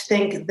just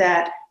think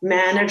that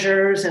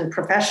managers and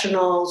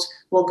professionals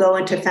will go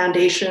into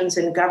foundations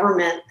and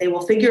government, they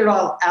will figure it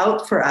all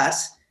out for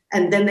us,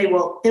 and then they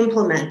will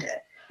implement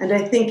it. And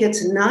I think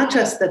it's not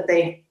just that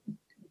they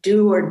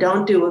do or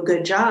don't do a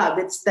good job,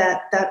 it's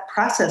that that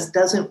process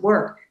doesn't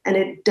work and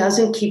it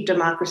doesn't keep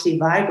democracy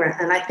vibrant.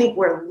 And I think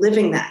we're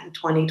living that in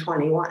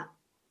 2021.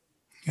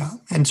 Yeah.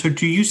 And so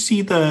do you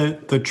see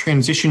the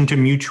transition to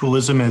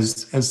mutualism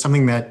as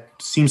something that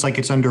seems like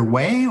it's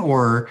underway,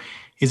 or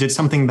is it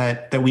something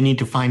that we need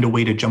to find a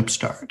way to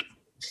jumpstart?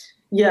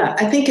 Yeah,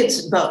 I think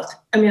it's both.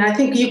 I mean, I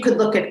think you could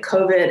look at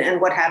COVID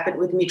and what happened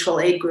with mutual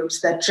aid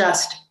groups that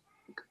just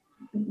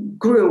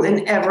grew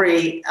in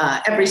every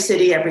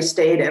city, every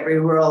state, every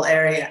rural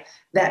area,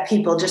 that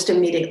people just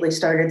immediately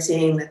started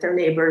seeing that their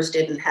neighbors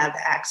didn't have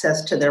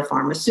access to their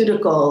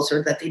pharmaceuticals,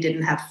 or that they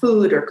didn't have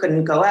food or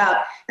couldn't go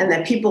out, and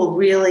that people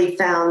really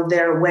found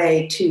their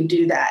way to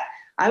do that.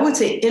 I would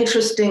say,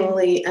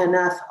 interestingly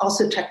enough,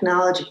 also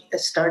technology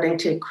is starting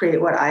to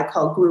create what I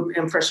call group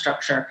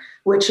infrastructure,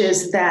 which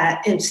is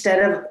that instead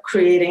of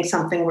creating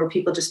something where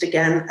people just,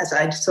 again, as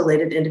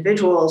isolated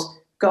individuals,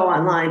 go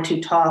online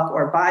to talk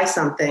or buy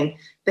something,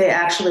 they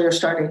actually are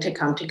starting to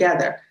come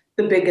together.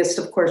 The biggest,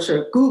 of course,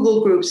 are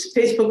Google groups.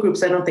 Facebook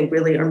groups, I don't think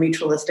really are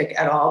mutualistic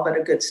at all, but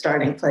a good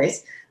starting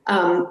place.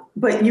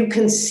 But you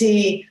can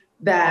see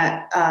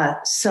that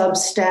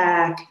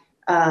Substack,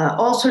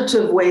 all sorts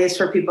of ways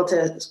for people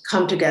to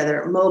come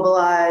together,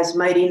 mobilize,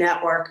 Mighty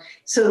Network.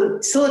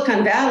 So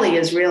Silicon Valley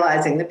is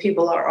realizing that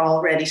people are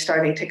already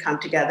starting to come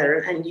together.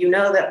 And you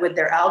know that with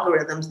their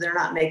algorithms, they're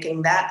not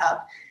making that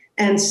up.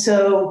 And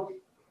so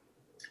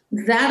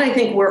that, I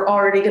think, we're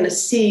already going to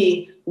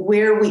see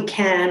where we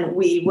can,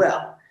 we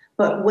will.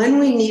 But when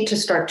we need to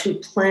start to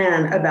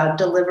plan about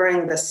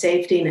delivering the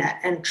safety net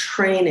and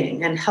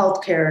training and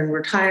healthcare and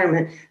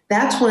retirement,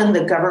 that's when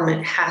the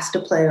government has to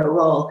play a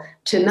role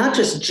to not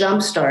just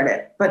jumpstart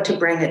it, but to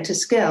bring it to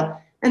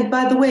scale. And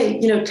by the way,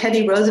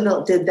 Teddy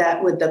Roosevelt did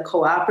that with the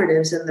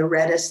cooperatives in the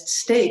reddest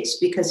states,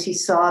 because he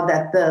saw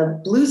that the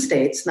blue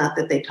states, not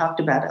that they talked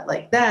about it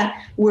like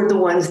that, were the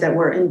ones that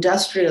were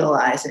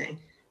industrializing.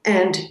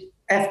 And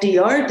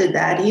FDR did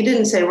that. He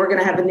didn't say we're going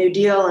to have a new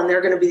deal and there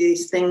are going to be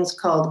these things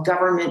called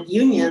government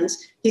unions.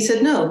 He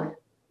said, no,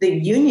 the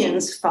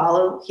unions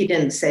follow, he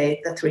didn't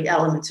say the three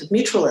elements of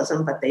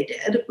mutualism, but they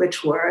did,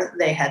 which were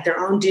they had their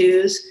own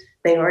dues,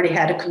 they already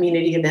had a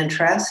community of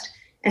interest,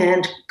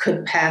 and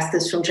could pass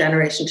this from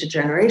generation to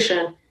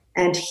generation.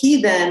 And he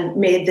then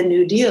made the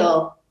New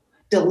Deal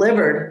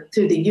delivered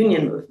through the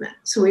union movement.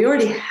 So we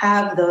already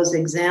have those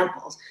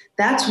examples.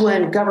 That's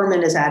when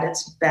government is at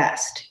its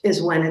best,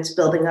 is when it's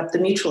building up the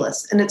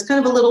mutualists. And it's kind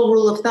of a little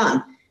rule of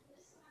thumb.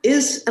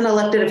 Is an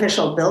elected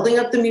official building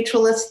up the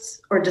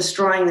mutualists or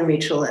destroying the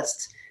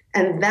mutualists?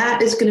 And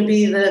that is going to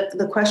be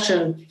the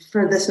question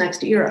for this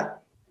next era.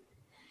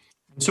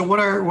 So what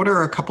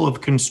are a couple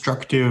of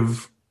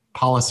constructive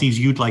policies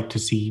you'd like to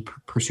see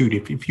pursued?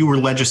 If you were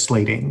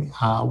legislating,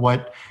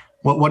 what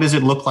does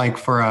it look like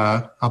for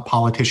a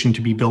politician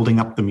to be building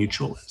up the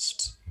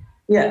mutualists?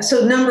 Yeah,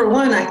 so number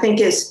one, I think,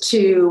 is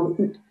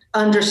to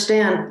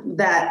understand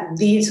that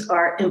these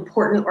are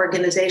important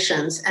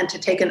organizations and to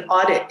take an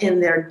audit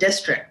in their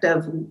district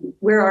of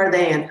where are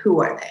they and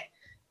who are they.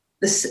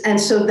 and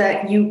so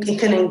that you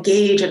can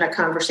engage in a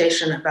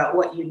conversation about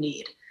what you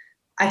need.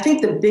 I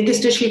think the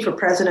biggest issue for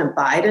President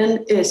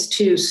Biden is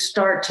to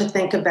start to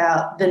think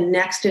about the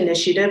next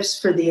initiatives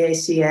for the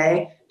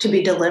ACA to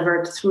be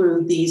delivered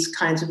through these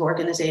kinds of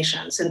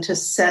organizations and to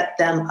set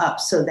them up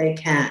so they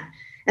can.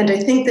 And I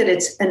think that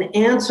it's an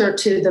answer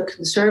to the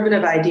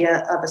conservative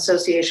idea of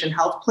association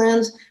health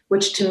plans,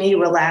 which to me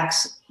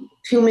relax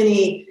too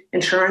many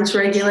insurance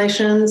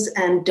regulations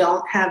and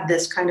don't have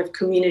this kind of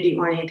community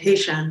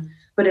orientation.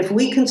 But if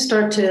we can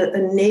start to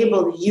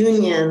enable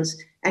unions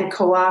and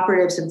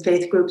cooperatives and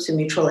faith groups and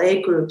mutual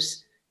aid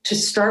groups to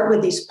start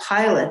with these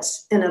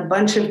pilots in a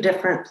bunch of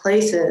different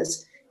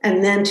places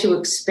and then to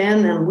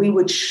expand them, we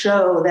would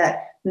show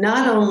that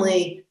not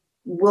only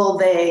will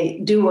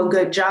they do a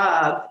good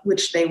job,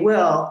 which they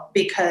will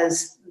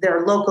because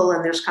they're local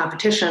and there's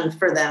competition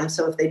for them.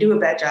 So if they do a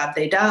bad job,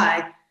 they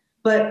die.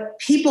 But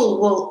people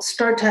will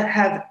start to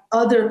have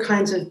other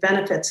kinds of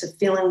benefits of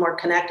feeling more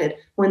connected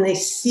when they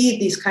see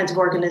these kinds of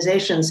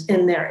organizations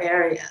in their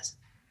areas.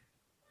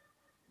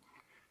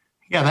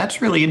 Yeah,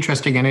 that's really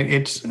interesting. And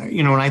it's,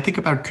 when I think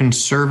about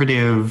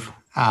conservative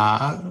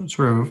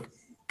sort of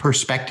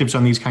perspectives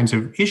on these kinds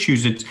of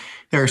issues,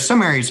 there are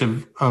some areas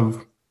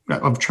of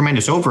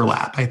tremendous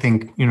overlap. I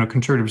think,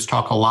 conservatives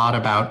talk a lot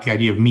about the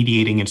idea of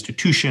mediating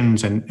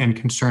institutions and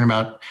concern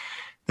about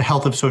the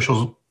health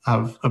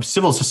of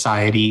civil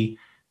society.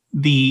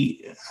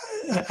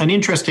 An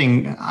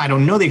interesting, I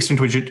don't know the extent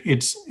to which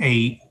it's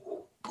a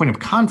point of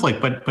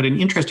conflict, but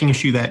an interesting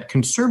issue that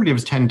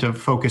conservatives tend to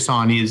focus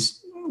on is,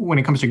 when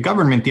it comes to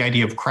government, the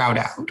idea of crowd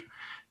out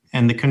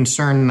and the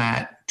concern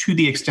that to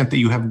the extent that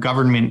you have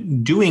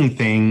government doing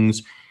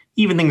things,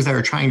 even things that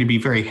are trying to be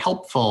very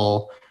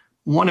helpful,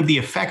 one of the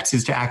effects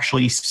is to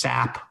actually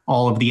sap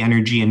all of the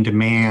energy and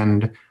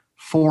demand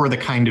for the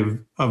kind of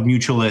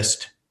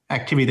mutualist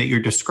activity that you're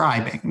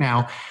describing.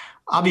 Now,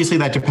 obviously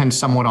that depends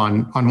somewhat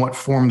on what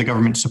form the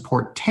government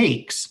support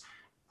takes.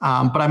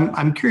 But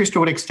I'm curious, to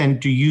what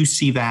extent do you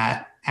see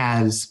that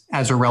as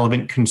a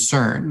relevant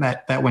concern,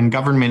 that when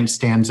government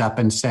stands up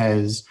and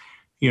says,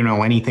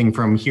 anything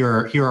from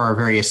here are our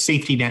various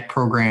safety net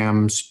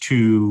programs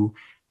to,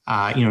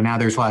 now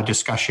there's a lot of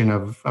discussion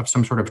of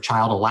some sort of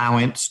child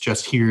allowance,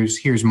 just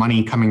here's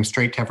money coming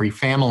straight to every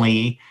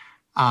family,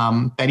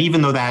 that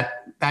even though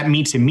that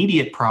meets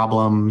immediate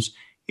problems,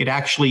 it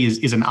actually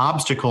is an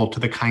obstacle to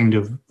the kind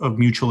of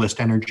mutualist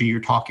energy you're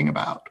talking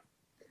about.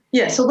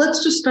 Yeah, so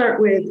let's just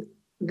start with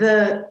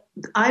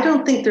I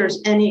don't think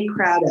there's any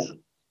crowd out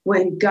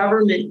when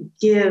government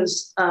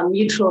gives a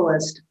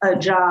mutualist a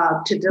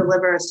job to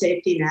deliver a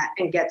safety net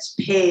and gets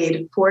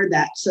paid for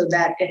that so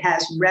that it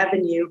has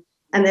revenue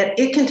and that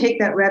it can take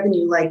that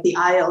revenue like the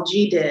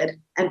ILG did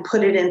and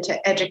put it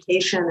into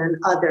education and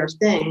other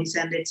things.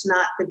 And it's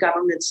not the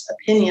government's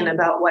opinion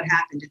about what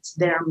happened. It's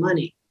their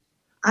money.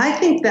 I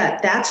think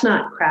that that's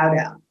not crowd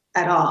out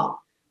at all.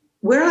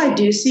 Where I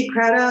do see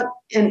crowd out,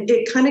 and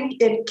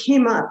it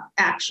came up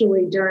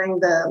actually during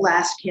the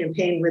last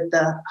campaign with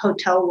the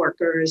hotel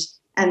workers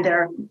and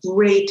their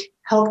great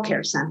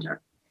healthcare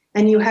center.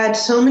 And you had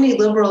so many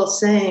liberals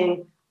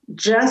saying,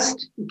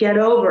 just get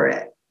over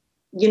it.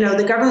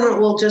 The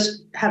government will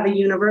just have a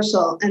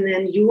universal, and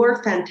then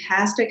your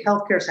fantastic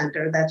healthcare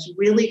center that's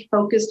really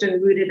focused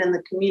and rooted in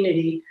the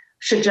community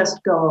should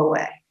just go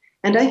away.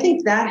 And I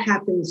think that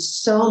happens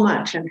so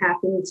much and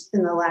happens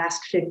in the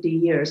last 50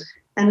 years.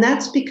 And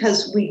that's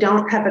because we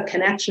don't have a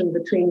connection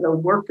between the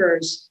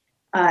workers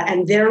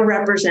and their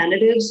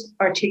representatives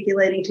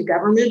articulating to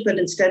government, but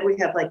instead we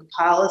have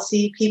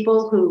policy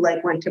people who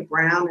went to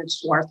Brown and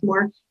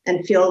Swarthmore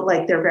and feel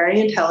like they're very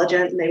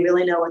intelligent and they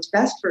really know what's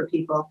best for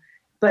people.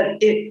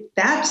 But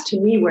that's to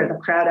me where the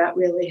crowd out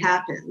really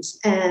happens.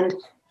 And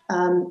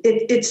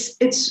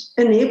it's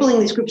enabling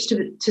these groups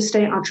to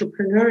stay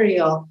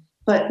entrepreneurial,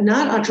 but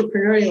not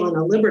entrepreneurial in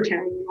a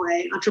libertarian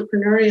way,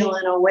 entrepreneurial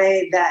in a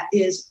way that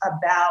is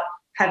about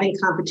having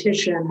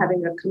competition,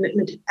 having a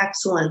commitment to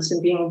excellence,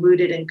 and being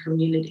rooted in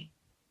community.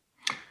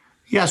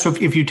 Yeah, so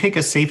if you take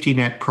a safety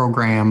net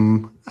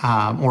program,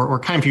 or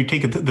kind of if you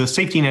take the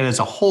safety net as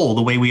a whole,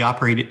 the way we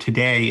operate it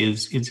today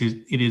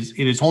it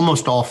is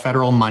almost all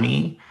federal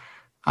money.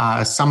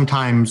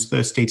 Sometimes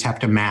the states have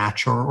to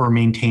match or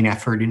maintain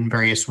effort in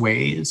various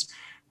ways,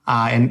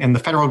 and the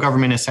federal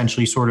government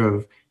essentially sort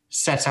of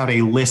sets out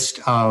a list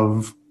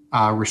of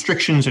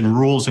restrictions and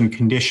rules and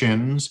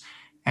conditions,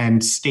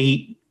 and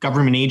state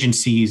government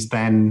agencies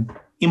then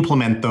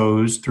implement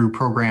those through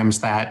programs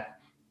that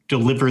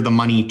deliver the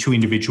money to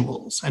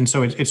individuals. And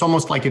so it's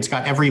almost like it's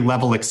got every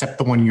level except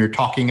the one you're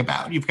talking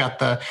about. You've got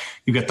the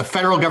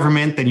federal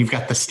government, then you've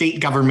got the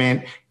state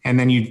government, and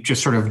then you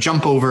just sort of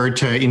jump over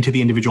into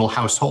the individual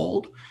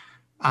household.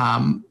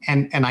 And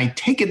I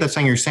take it that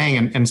something you're saying,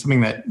 and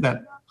something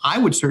that I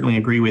would certainly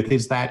agree with,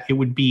 is that it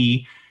would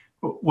be,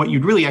 what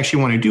you'd really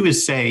actually want to do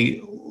is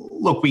say,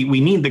 look,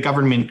 we need the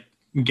government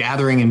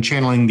gathering and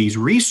channeling these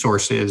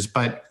resources,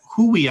 but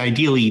who we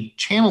ideally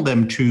channel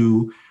them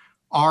to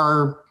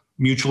are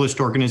mutualist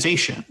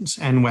organizations,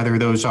 and whether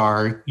those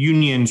are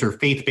unions or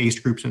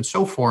faith-based groups and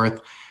so forth,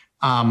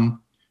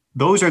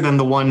 those are then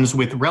the ones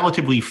with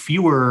relatively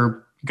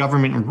fewer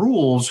government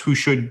rules who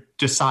should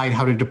decide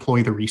how to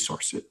deploy the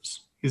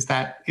resources. Is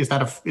that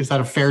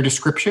a fair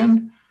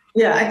description?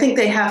 Yeah, I think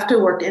they have to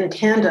work in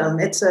tandem.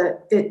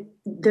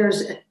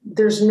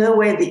 There's no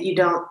way that you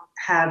don't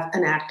have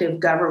an active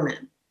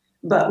government.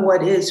 But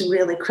what is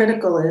really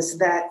critical is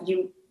that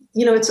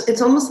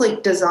it's almost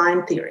like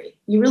design theory.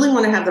 You really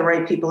want to have the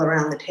right people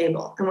around the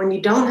table. And when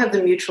you don't have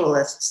the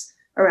mutualists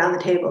around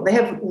the table, they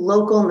have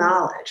local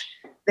knowledge.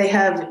 They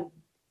have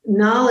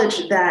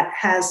knowledge that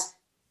has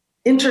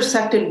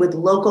intersected with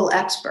local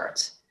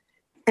experts.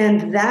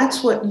 And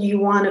that's what you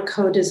want to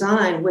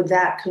co-design with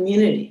that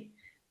community.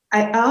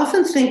 I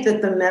often think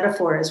that the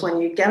metaphor is when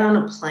you get on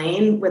a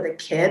plane with a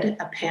kid,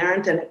 a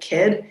parent and a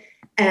kid,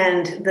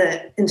 and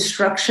the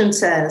instruction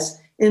says,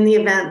 in the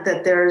event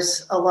that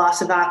there's a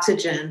loss of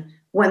oxygen,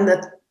 when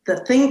the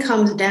thing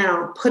comes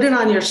down, put it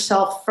on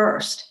yourself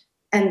first,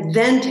 and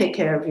then take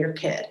care of your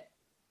kid.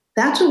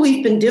 That's what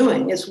we've been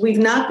doing, is we've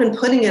not been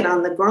putting it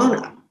on the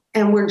grown-up,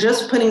 and we're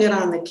just putting it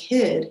on the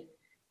kid.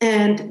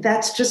 And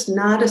that's just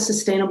not a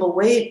sustainable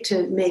way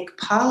to make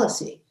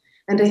policy.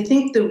 And I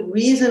think the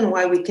reason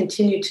why we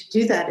continue to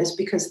do that is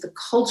because the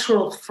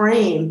cultural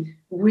frame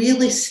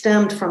really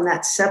stemmed from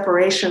that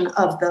separation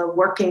of the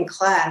working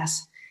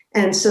class.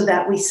 And so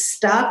that we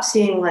stop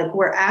seeing like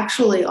we're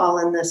actually all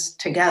in this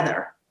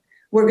together.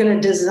 We're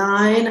going to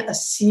design a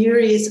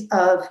series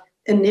of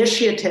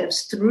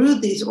initiatives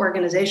through these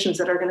organizations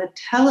that are going to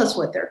tell us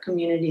what their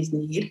communities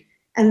need.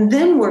 And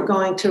then we're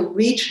going to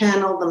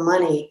rechannel the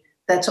money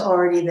that's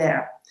already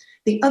there.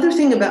 The other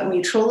thing about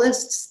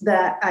mutualists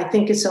that I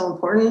think is so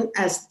important,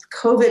 as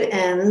COVID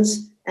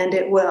ends, and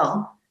it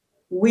will,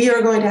 we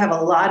are going to have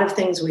a lot of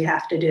things we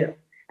have to do.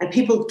 And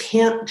people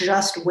can't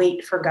just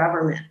wait for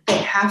government. They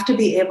have to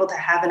be able to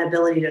have an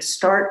ability to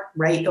start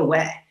right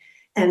away.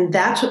 And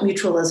that's what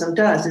mutualism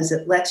does, is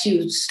it lets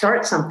you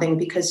start something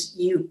because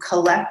you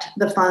collect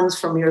the funds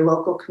from your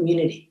local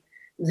community.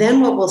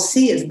 Then what we'll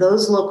see is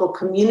those local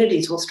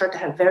communities will start to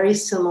have very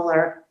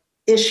similar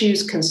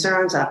issues,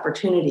 concerns,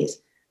 opportunities.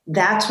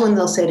 That's when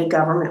they'll say to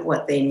government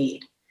what they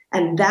need.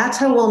 And that's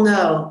how we'll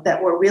know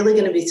that we're really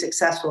going to be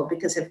successful.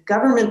 Because if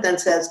government then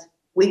says,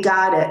 we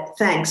got it,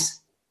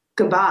 thanks,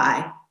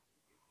 goodbye,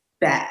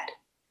 bad.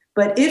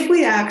 But if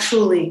we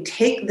actually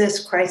take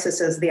this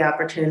crisis as the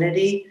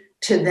opportunity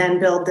to then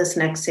build this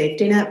next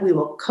safety net, we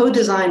will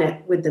co-design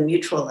it with the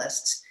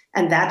mutualists.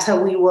 And that's how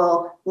we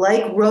will,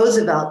 like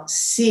Roosevelt,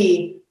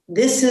 see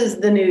this is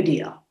the New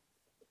Deal.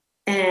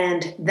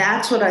 And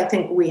that's what I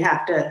think we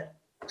have to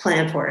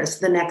plan for, is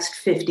the next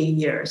 50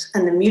 years.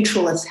 And the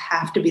mutualists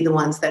have to be the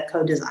ones that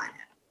co-design it.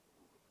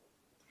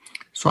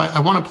 So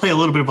I want to play a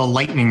little bit of a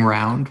lightning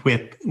round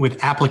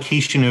with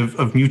application of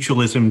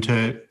mutualism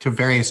to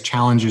various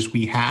challenges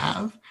we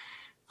have.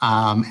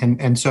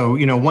 And so,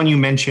 one you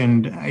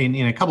mentioned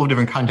in a couple of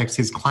different contexts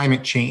is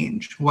climate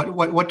change.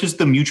 What does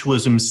the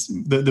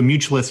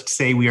mutualists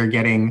say we are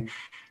getting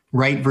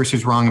right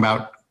versus wrong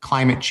about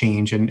climate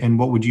change, and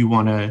what would you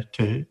want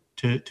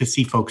to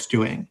see folks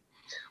doing?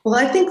 Well,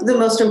 I think the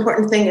most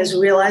important thing is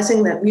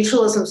realizing that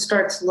mutualism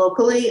starts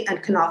locally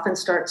and can often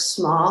start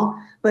small,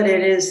 but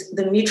it is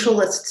the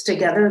mutualists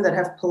together that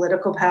have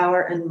political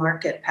power and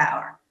market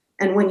power.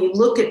 And when you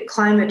look at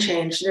climate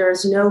change, there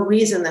is no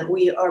reason that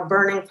we are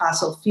burning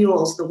fossil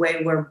fuels the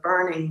way we're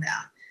burning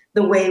them,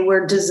 the way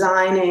we're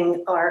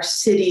designing our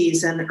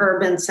cities and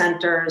urban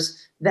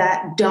centers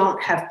that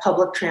don't have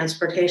public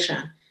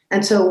transportation.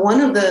 And so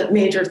one of the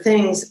major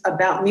things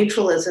about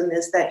mutualism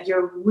is that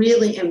you're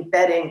really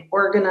embedding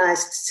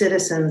organized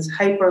citizens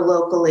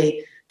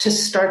hyper-locally to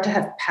start to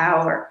have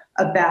power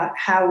about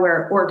how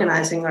we're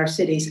organizing our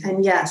cities.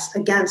 And yes,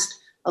 against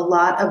a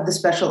lot of the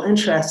special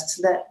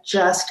interests that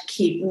just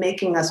keep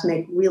making us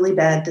make really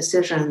bad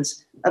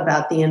decisions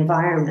about the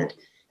environment.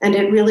 And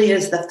it really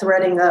is the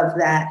threading of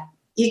that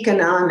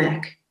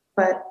economic,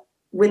 but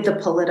with the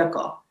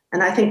political.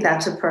 And I think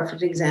that's a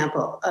perfect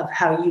example of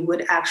how you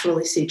would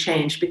actually see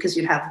change, because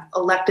you have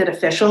elected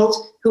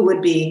officials who would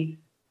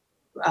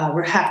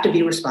have to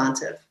be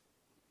responsive.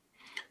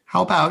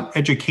 How about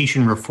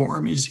education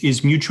reform? Is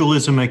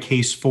mutualism a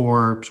case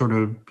for sort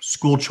of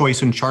school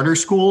choice and charter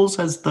schools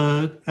as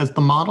the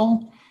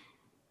model?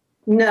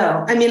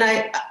 No, I mean,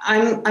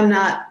 I'm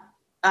not.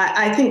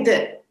 I think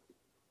that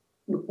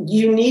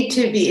you need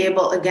to be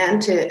able,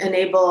 again, to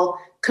enable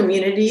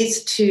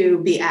communities to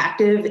be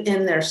active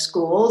in their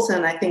schools.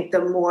 And I think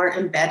the more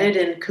embedded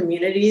in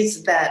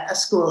communities that a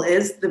school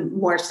is, the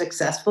more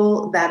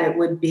successful that it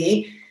would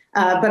be.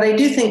 But I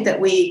do think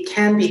that we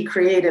can be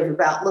creative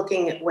about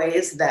looking at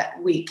ways that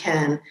we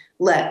can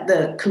let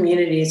the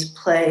communities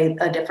play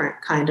a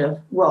different kind of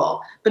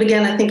role. But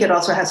again, I think it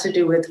also has to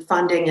do with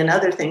funding and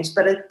other things.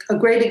 But a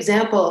great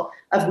example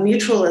of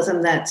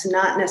mutualism that's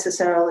not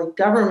necessarily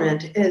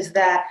government is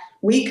that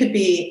we could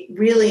be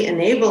really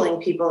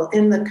enabling people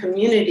in the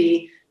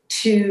community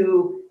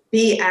to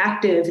be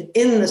active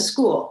in the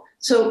school.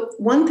 So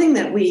one thing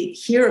that we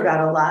hear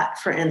about a lot,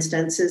 for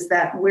instance, is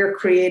that we're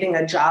creating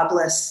a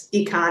jobless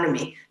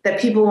economy, that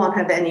people won't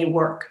have any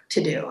work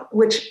to do,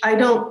 which I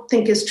don't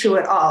think is true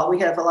at all. We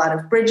have a lot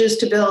of bridges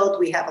to build.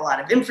 We have a lot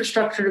of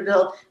infrastructure to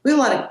build. We have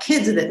a lot of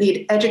kids that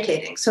need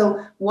educating.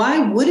 So why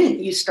wouldn't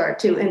you start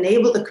to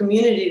enable the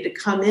community to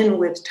come in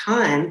with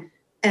time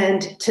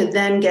and to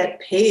then get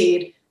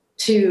paid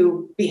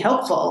to be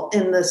helpful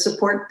in the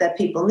support that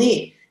people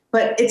need?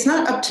 But it's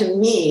not up to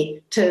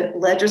me to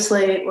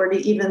legislate or to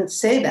even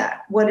say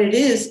that. What it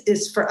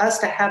is for us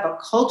to have a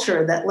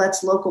culture that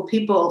lets local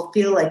people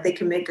feel like they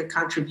can make a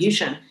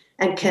contribution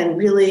and can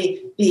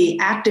really be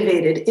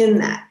activated in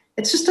that.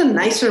 It's just a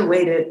nicer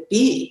way to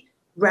be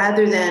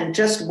rather than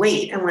just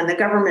wait. And when the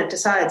government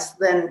decides,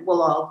 then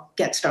we'll all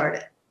get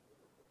started.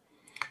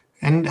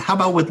 And how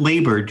about with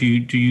labor? Do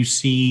you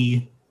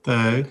see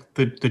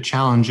the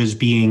challenges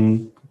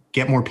being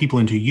get more people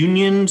into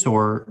unions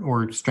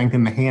or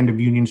strengthen the hand of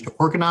unions to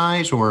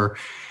organize or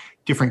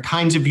different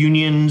kinds of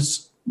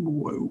unions?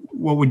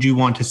 What would you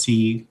want to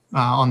see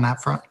on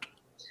that front?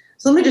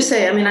 So let me just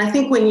say, I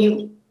think when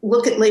you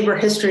look at labor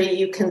history,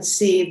 you can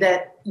see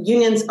that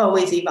unions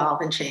always evolve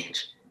and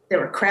change. There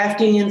were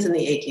craft unions in the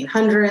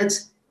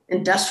 1800s,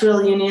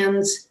 industrial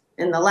unions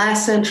in the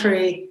last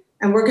century,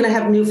 and we're going to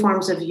have new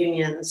forms of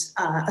unions,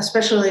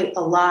 especially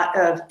a lot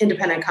of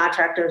independent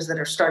contractors that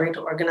are starting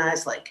to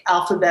organize, like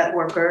Alphabet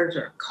Workers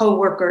or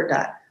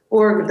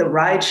coworker.org, the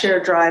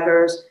rideshare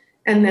drivers.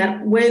 And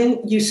that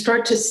when you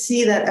start to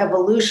see that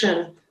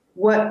evolution,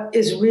 what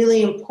is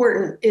really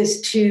important is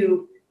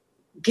to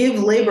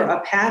give labor a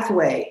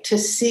pathway to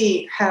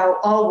see how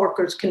all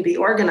workers can be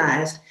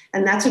organized.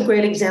 And that's a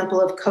great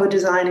example of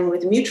co-designing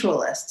with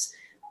mutualists.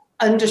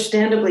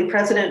 Understandably,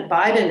 President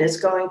Biden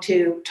is going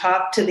to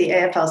talk to the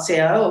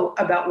AFL-CIO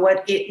about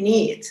what it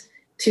needs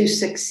to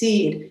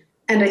succeed.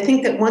 And I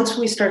think that once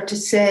we start to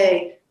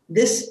say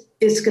this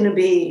is going to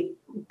be,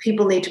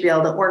 people need to be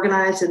able to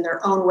organize in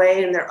their own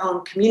way, in their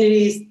own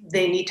communities.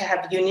 They need to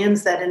have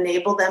unions that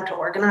enable them to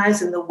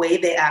organize in the way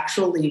they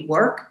actually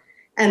work.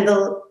 And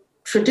the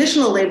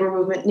traditional labor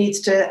movement needs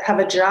to have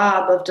a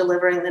job of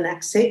delivering the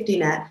next safety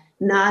net,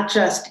 not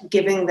just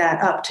giving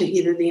that up to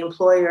either the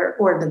employer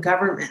or the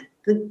government.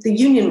 The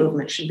union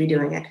movement should be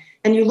doing it.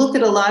 And you look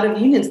at a lot of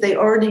unions, they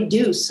already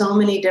do so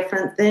many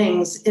different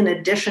things in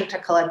addition to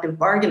collective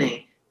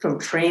bargaining, from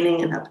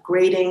training and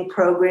upgrading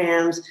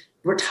programs,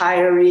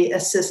 retiree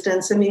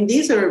assistance.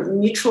 These are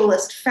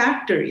mutualist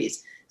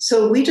factories.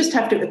 So we just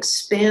have to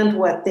expand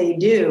what they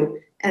do.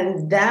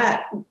 And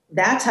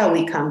that's how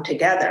we come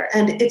together.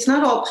 And it's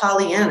not all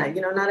Pollyanna.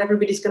 Not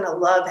everybody's going to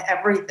love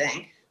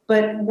everything.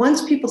 But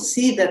once people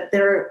see that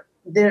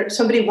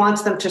somebody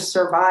wants them to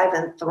survive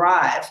and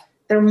thrive,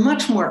 they're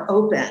much more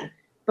open.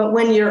 But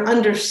when you're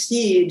under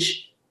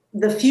siege,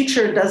 the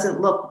future doesn't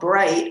look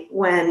bright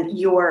when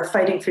you're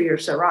fighting for your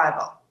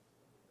survival.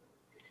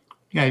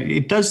 Yeah,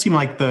 it does seem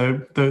like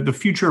the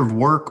future of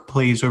work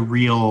plays a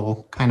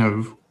real kind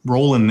of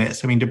role in this.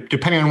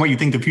 Depending on what you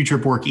think the future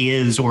of work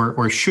is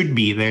or should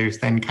be, there's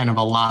then kind of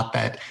a lot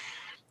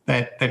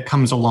that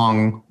comes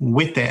along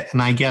with it.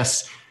 And I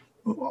guess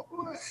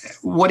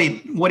what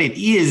it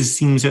is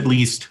seems at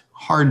least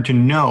hard to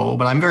know,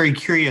 but I'm very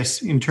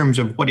curious in terms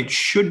of what it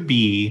should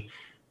be.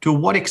 To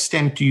what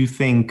extent do you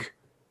think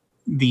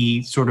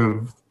the sort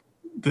of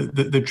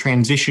the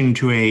transition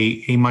to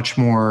a much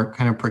more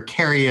kind of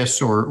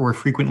precarious or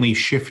frequently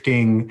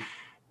shifting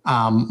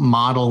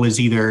model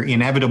is either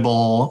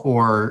inevitable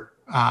or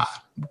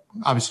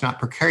obviously not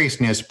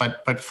precariousness,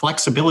 but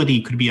flexibility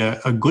could be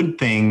a good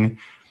thing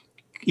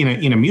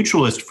in a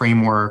mutualist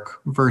framework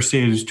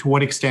versus to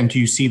what extent do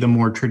you see the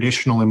more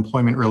traditional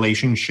employment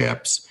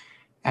relationships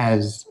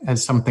as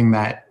something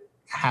that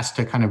has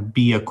to kind of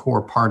be a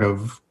core part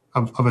of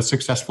a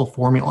successful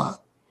formula?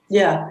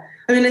 Yeah.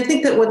 I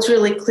think that what's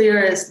really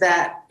clear is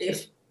that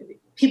if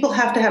people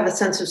have to have a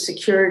sense of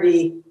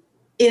security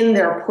in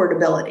their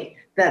portability,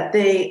 that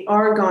they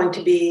are going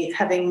to be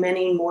having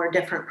many more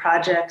different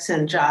projects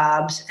and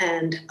jobs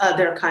and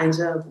other kinds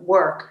of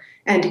work.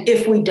 And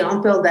if we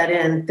don't build that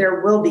in,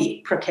 there will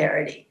be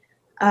precarity.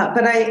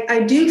 But I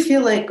do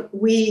feel like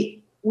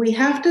we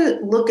have to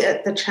look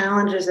at the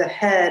challenges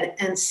ahead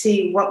and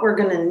see what we're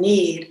going to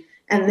need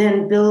and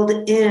then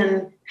build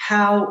in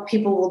how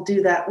people will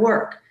do that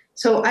work.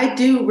 So I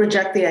do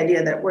reject the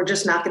idea that we're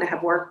just not going to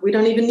have work. We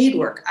don't even need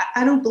work.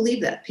 I don't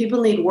believe that.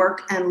 People need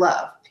work and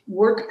love.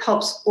 Work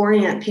helps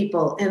orient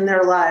people in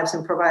their lives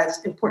and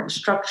provides important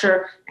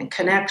structure and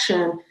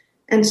connection.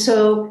 And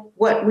so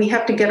what we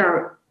have to get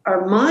our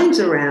minds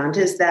around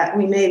is that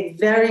we may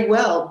very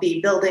well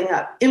be building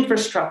up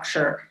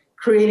infrastructure,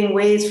 creating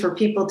ways for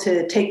people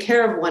to take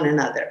care of one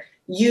another,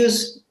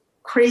 use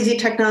crazy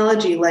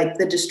technology like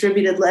the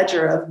distributed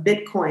ledger of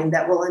Bitcoin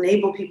that will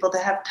enable people to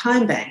have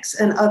time banks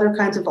and other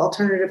kinds of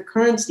alternative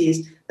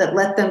currencies that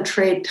let them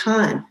trade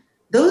time.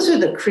 Those are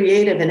the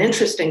creative and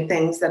interesting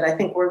things that I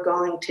think we're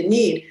going to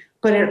need,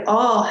 but it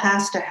all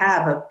has to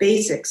have a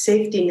basic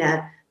safety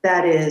net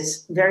that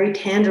is very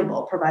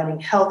tangible, providing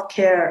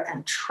healthcare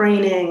and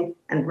training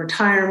and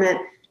retirement.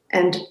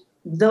 And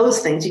those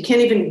things. You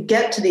can't even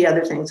get to the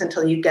other things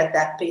until you get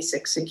that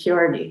basic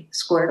security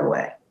squared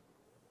away.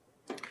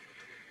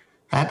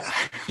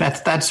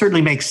 That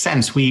certainly makes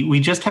sense. We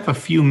just have a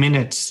few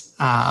minutes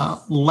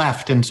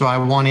left, and so I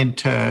wanted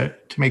to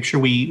make sure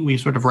we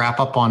sort of wrap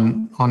up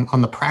on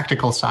the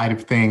practical side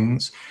of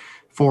things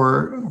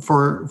for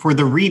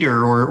the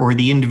reader or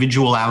the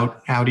individual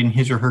out in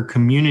his or her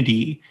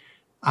community.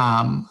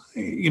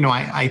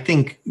 I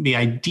think the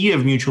idea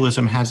of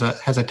mutualism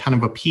has a ton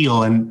of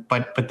appeal,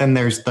 but then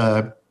there's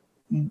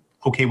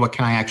okay, what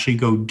can I actually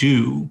go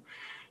do?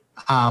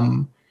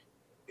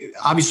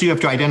 Obviously, you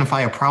have to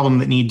identify a problem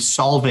that needs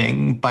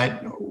solving,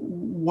 but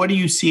what do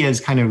you see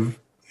as kind of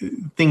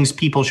things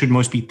people should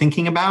most be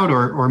thinking about,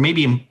 or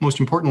maybe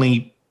most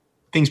importantly,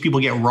 things people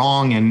get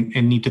wrong and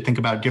need to think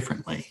about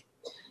differently?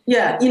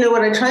 Yeah,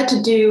 what I tried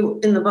to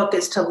do in the book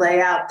is to lay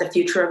out the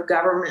future of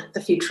government,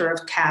 the future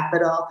of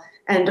capital,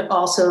 and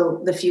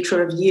also the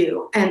future of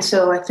you. And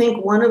so I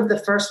think one of the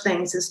first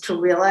things is to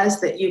realize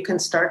that you can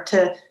start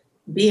to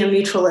be a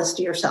mutualist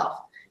yourself.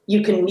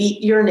 You can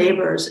meet your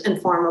neighbors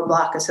and form a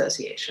block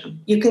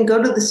association. You can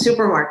go to the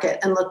supermarket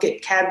and look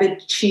at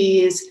cabbage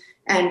cheese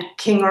and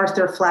King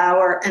Arthur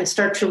flour and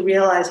start to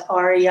realize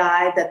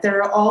REI, that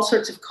there are all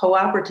sorts of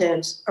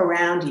cooperatives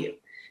around you.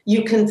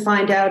 You can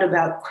find out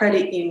about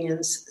credit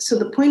unions. So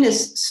the point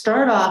is,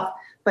 start off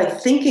by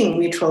thinking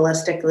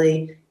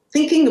mutualistically,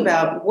 thinking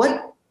about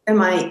what am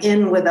I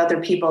in with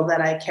other people that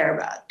I care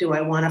about? Do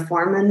I want to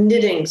form a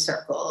knitting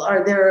circle?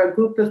 Are there a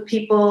group of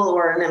people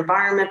or an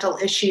environmental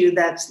issue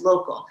that's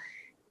local?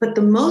 But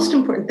the most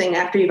important thing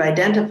after you've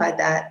identified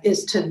that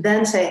is to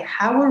then say,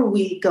 how are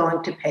we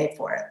going to pay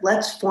for it?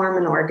 Let's form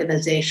an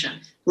organization.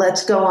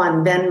 Let's go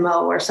on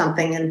Venmo or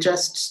something and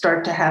just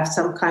start to have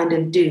some kind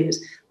of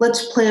dues.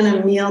 Let's plan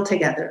a meal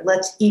together.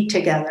 Let's eat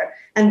together.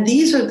 And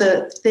these are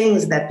the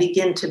things that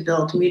begin to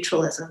build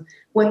mutualism.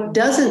 What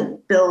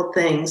doesn't build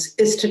things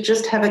is to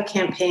just have a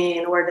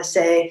campaign or to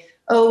say,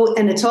 oh,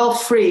 and it's all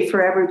free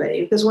for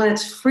everybody. Because when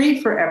it's free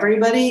for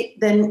everybody,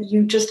 then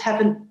you just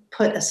haven't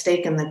put a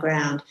stake in the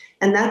ground.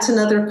 And that's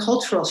another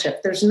cultural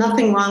shift. There's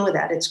nothing wrong with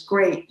that. It's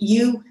great.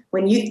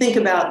 When you think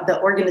about the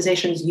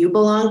organizations you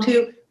belong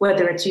to,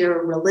 whether it's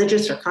your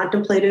religious or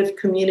contemplative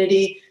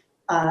community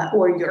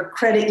or your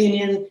credit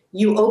union,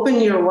 you open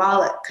your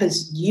wallet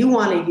because you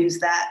want to use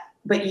that,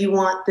 but you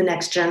want the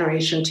next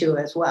generation to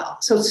as well.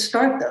 So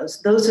start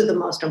those. Those are the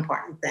most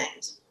important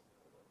things.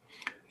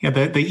 Yeah,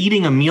 the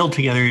eating a meal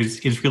together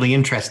is really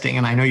interesting.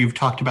 And I know you've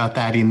talked about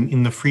that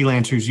in the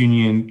Freelancers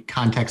Union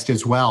context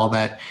as well,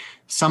 that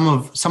some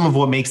of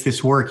what makes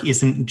this work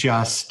isn't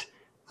just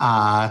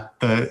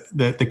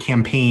the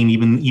campaign,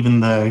 even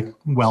the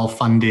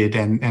well-funded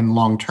and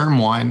long-term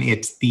one.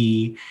 It's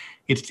the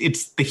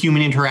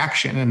human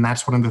interaction. And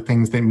that's one of the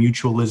things that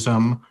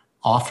mutualism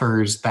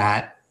offers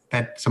that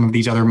some of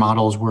these other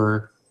models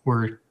we're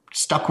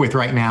stuck with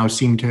right now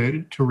seem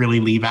to really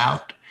leave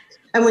out.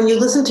 And when you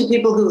listen to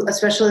people who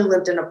especially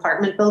lived in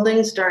apartment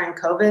buildings during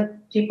COVID,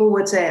 people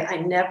would say, I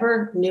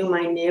never knew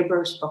my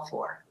neighbors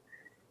before.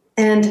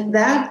 And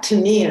that to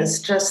me is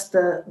just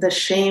the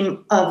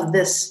shame of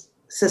this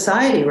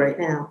society right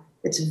now.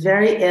 It's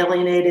very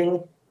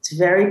alienating. It's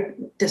very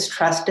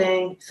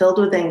distrusting, filled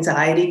with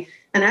anxiety.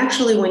 And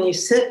actually, when you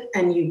sit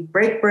and you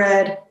break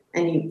bread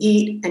and you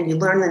eat and you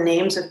learn the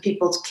names of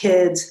people's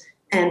kids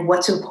and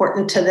what's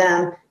important to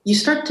them, you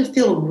start to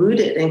feel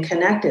rooted and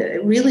connected.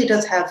 It really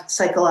does have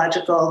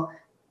psychological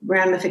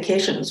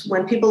ramifications.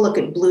 When people look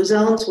at blue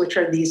zones, which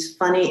are these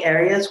funny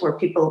areas where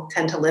people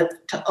tend to live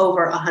to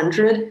over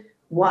 100,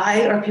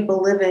 why are people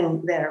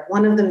living there?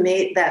 One of them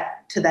made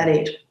that to that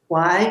age.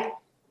 Why?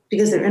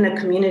 Because they're in a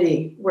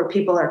community where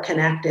people are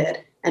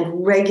connected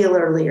and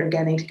regularly are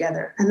getting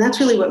together. And that's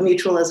really what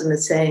mutualism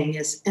is saying,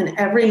 is in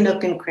every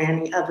nook and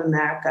cranny of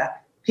America,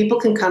 people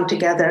can come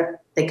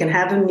together, they can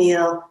have a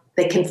meal,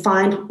 they can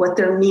find what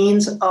their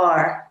means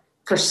are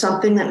for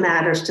something that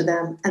matters to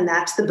them. And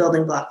that's the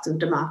building blocks of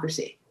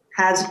democracy.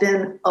 Has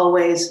been,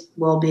 always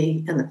will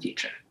be in the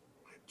future.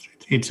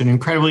 It's an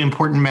incredibly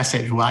important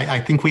message. Well, I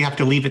think we have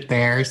to leave it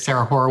there.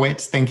 Sara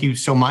Horowitz, thank you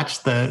so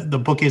much.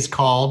 The book is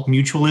called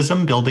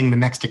Mutualism, Building the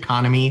Next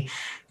Economy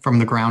from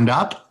the Ground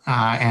Up.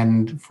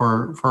 And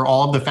for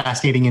all of the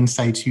fascinating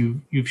insights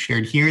you've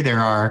shared here, there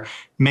are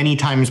many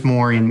times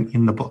more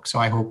in the book. So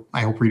I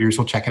hope readers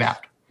will check it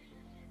out.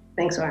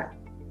 Thanks, Oren.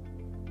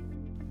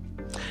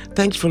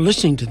 Thanks for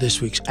listening to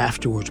this week's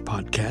Afterwards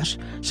podcast.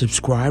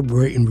 Subscribe,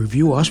 rate, and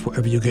review us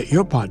wherever you get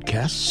your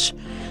podcasts.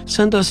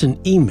 Send us an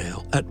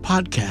email at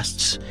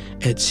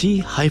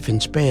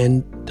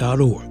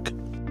podcasts@c-span.org.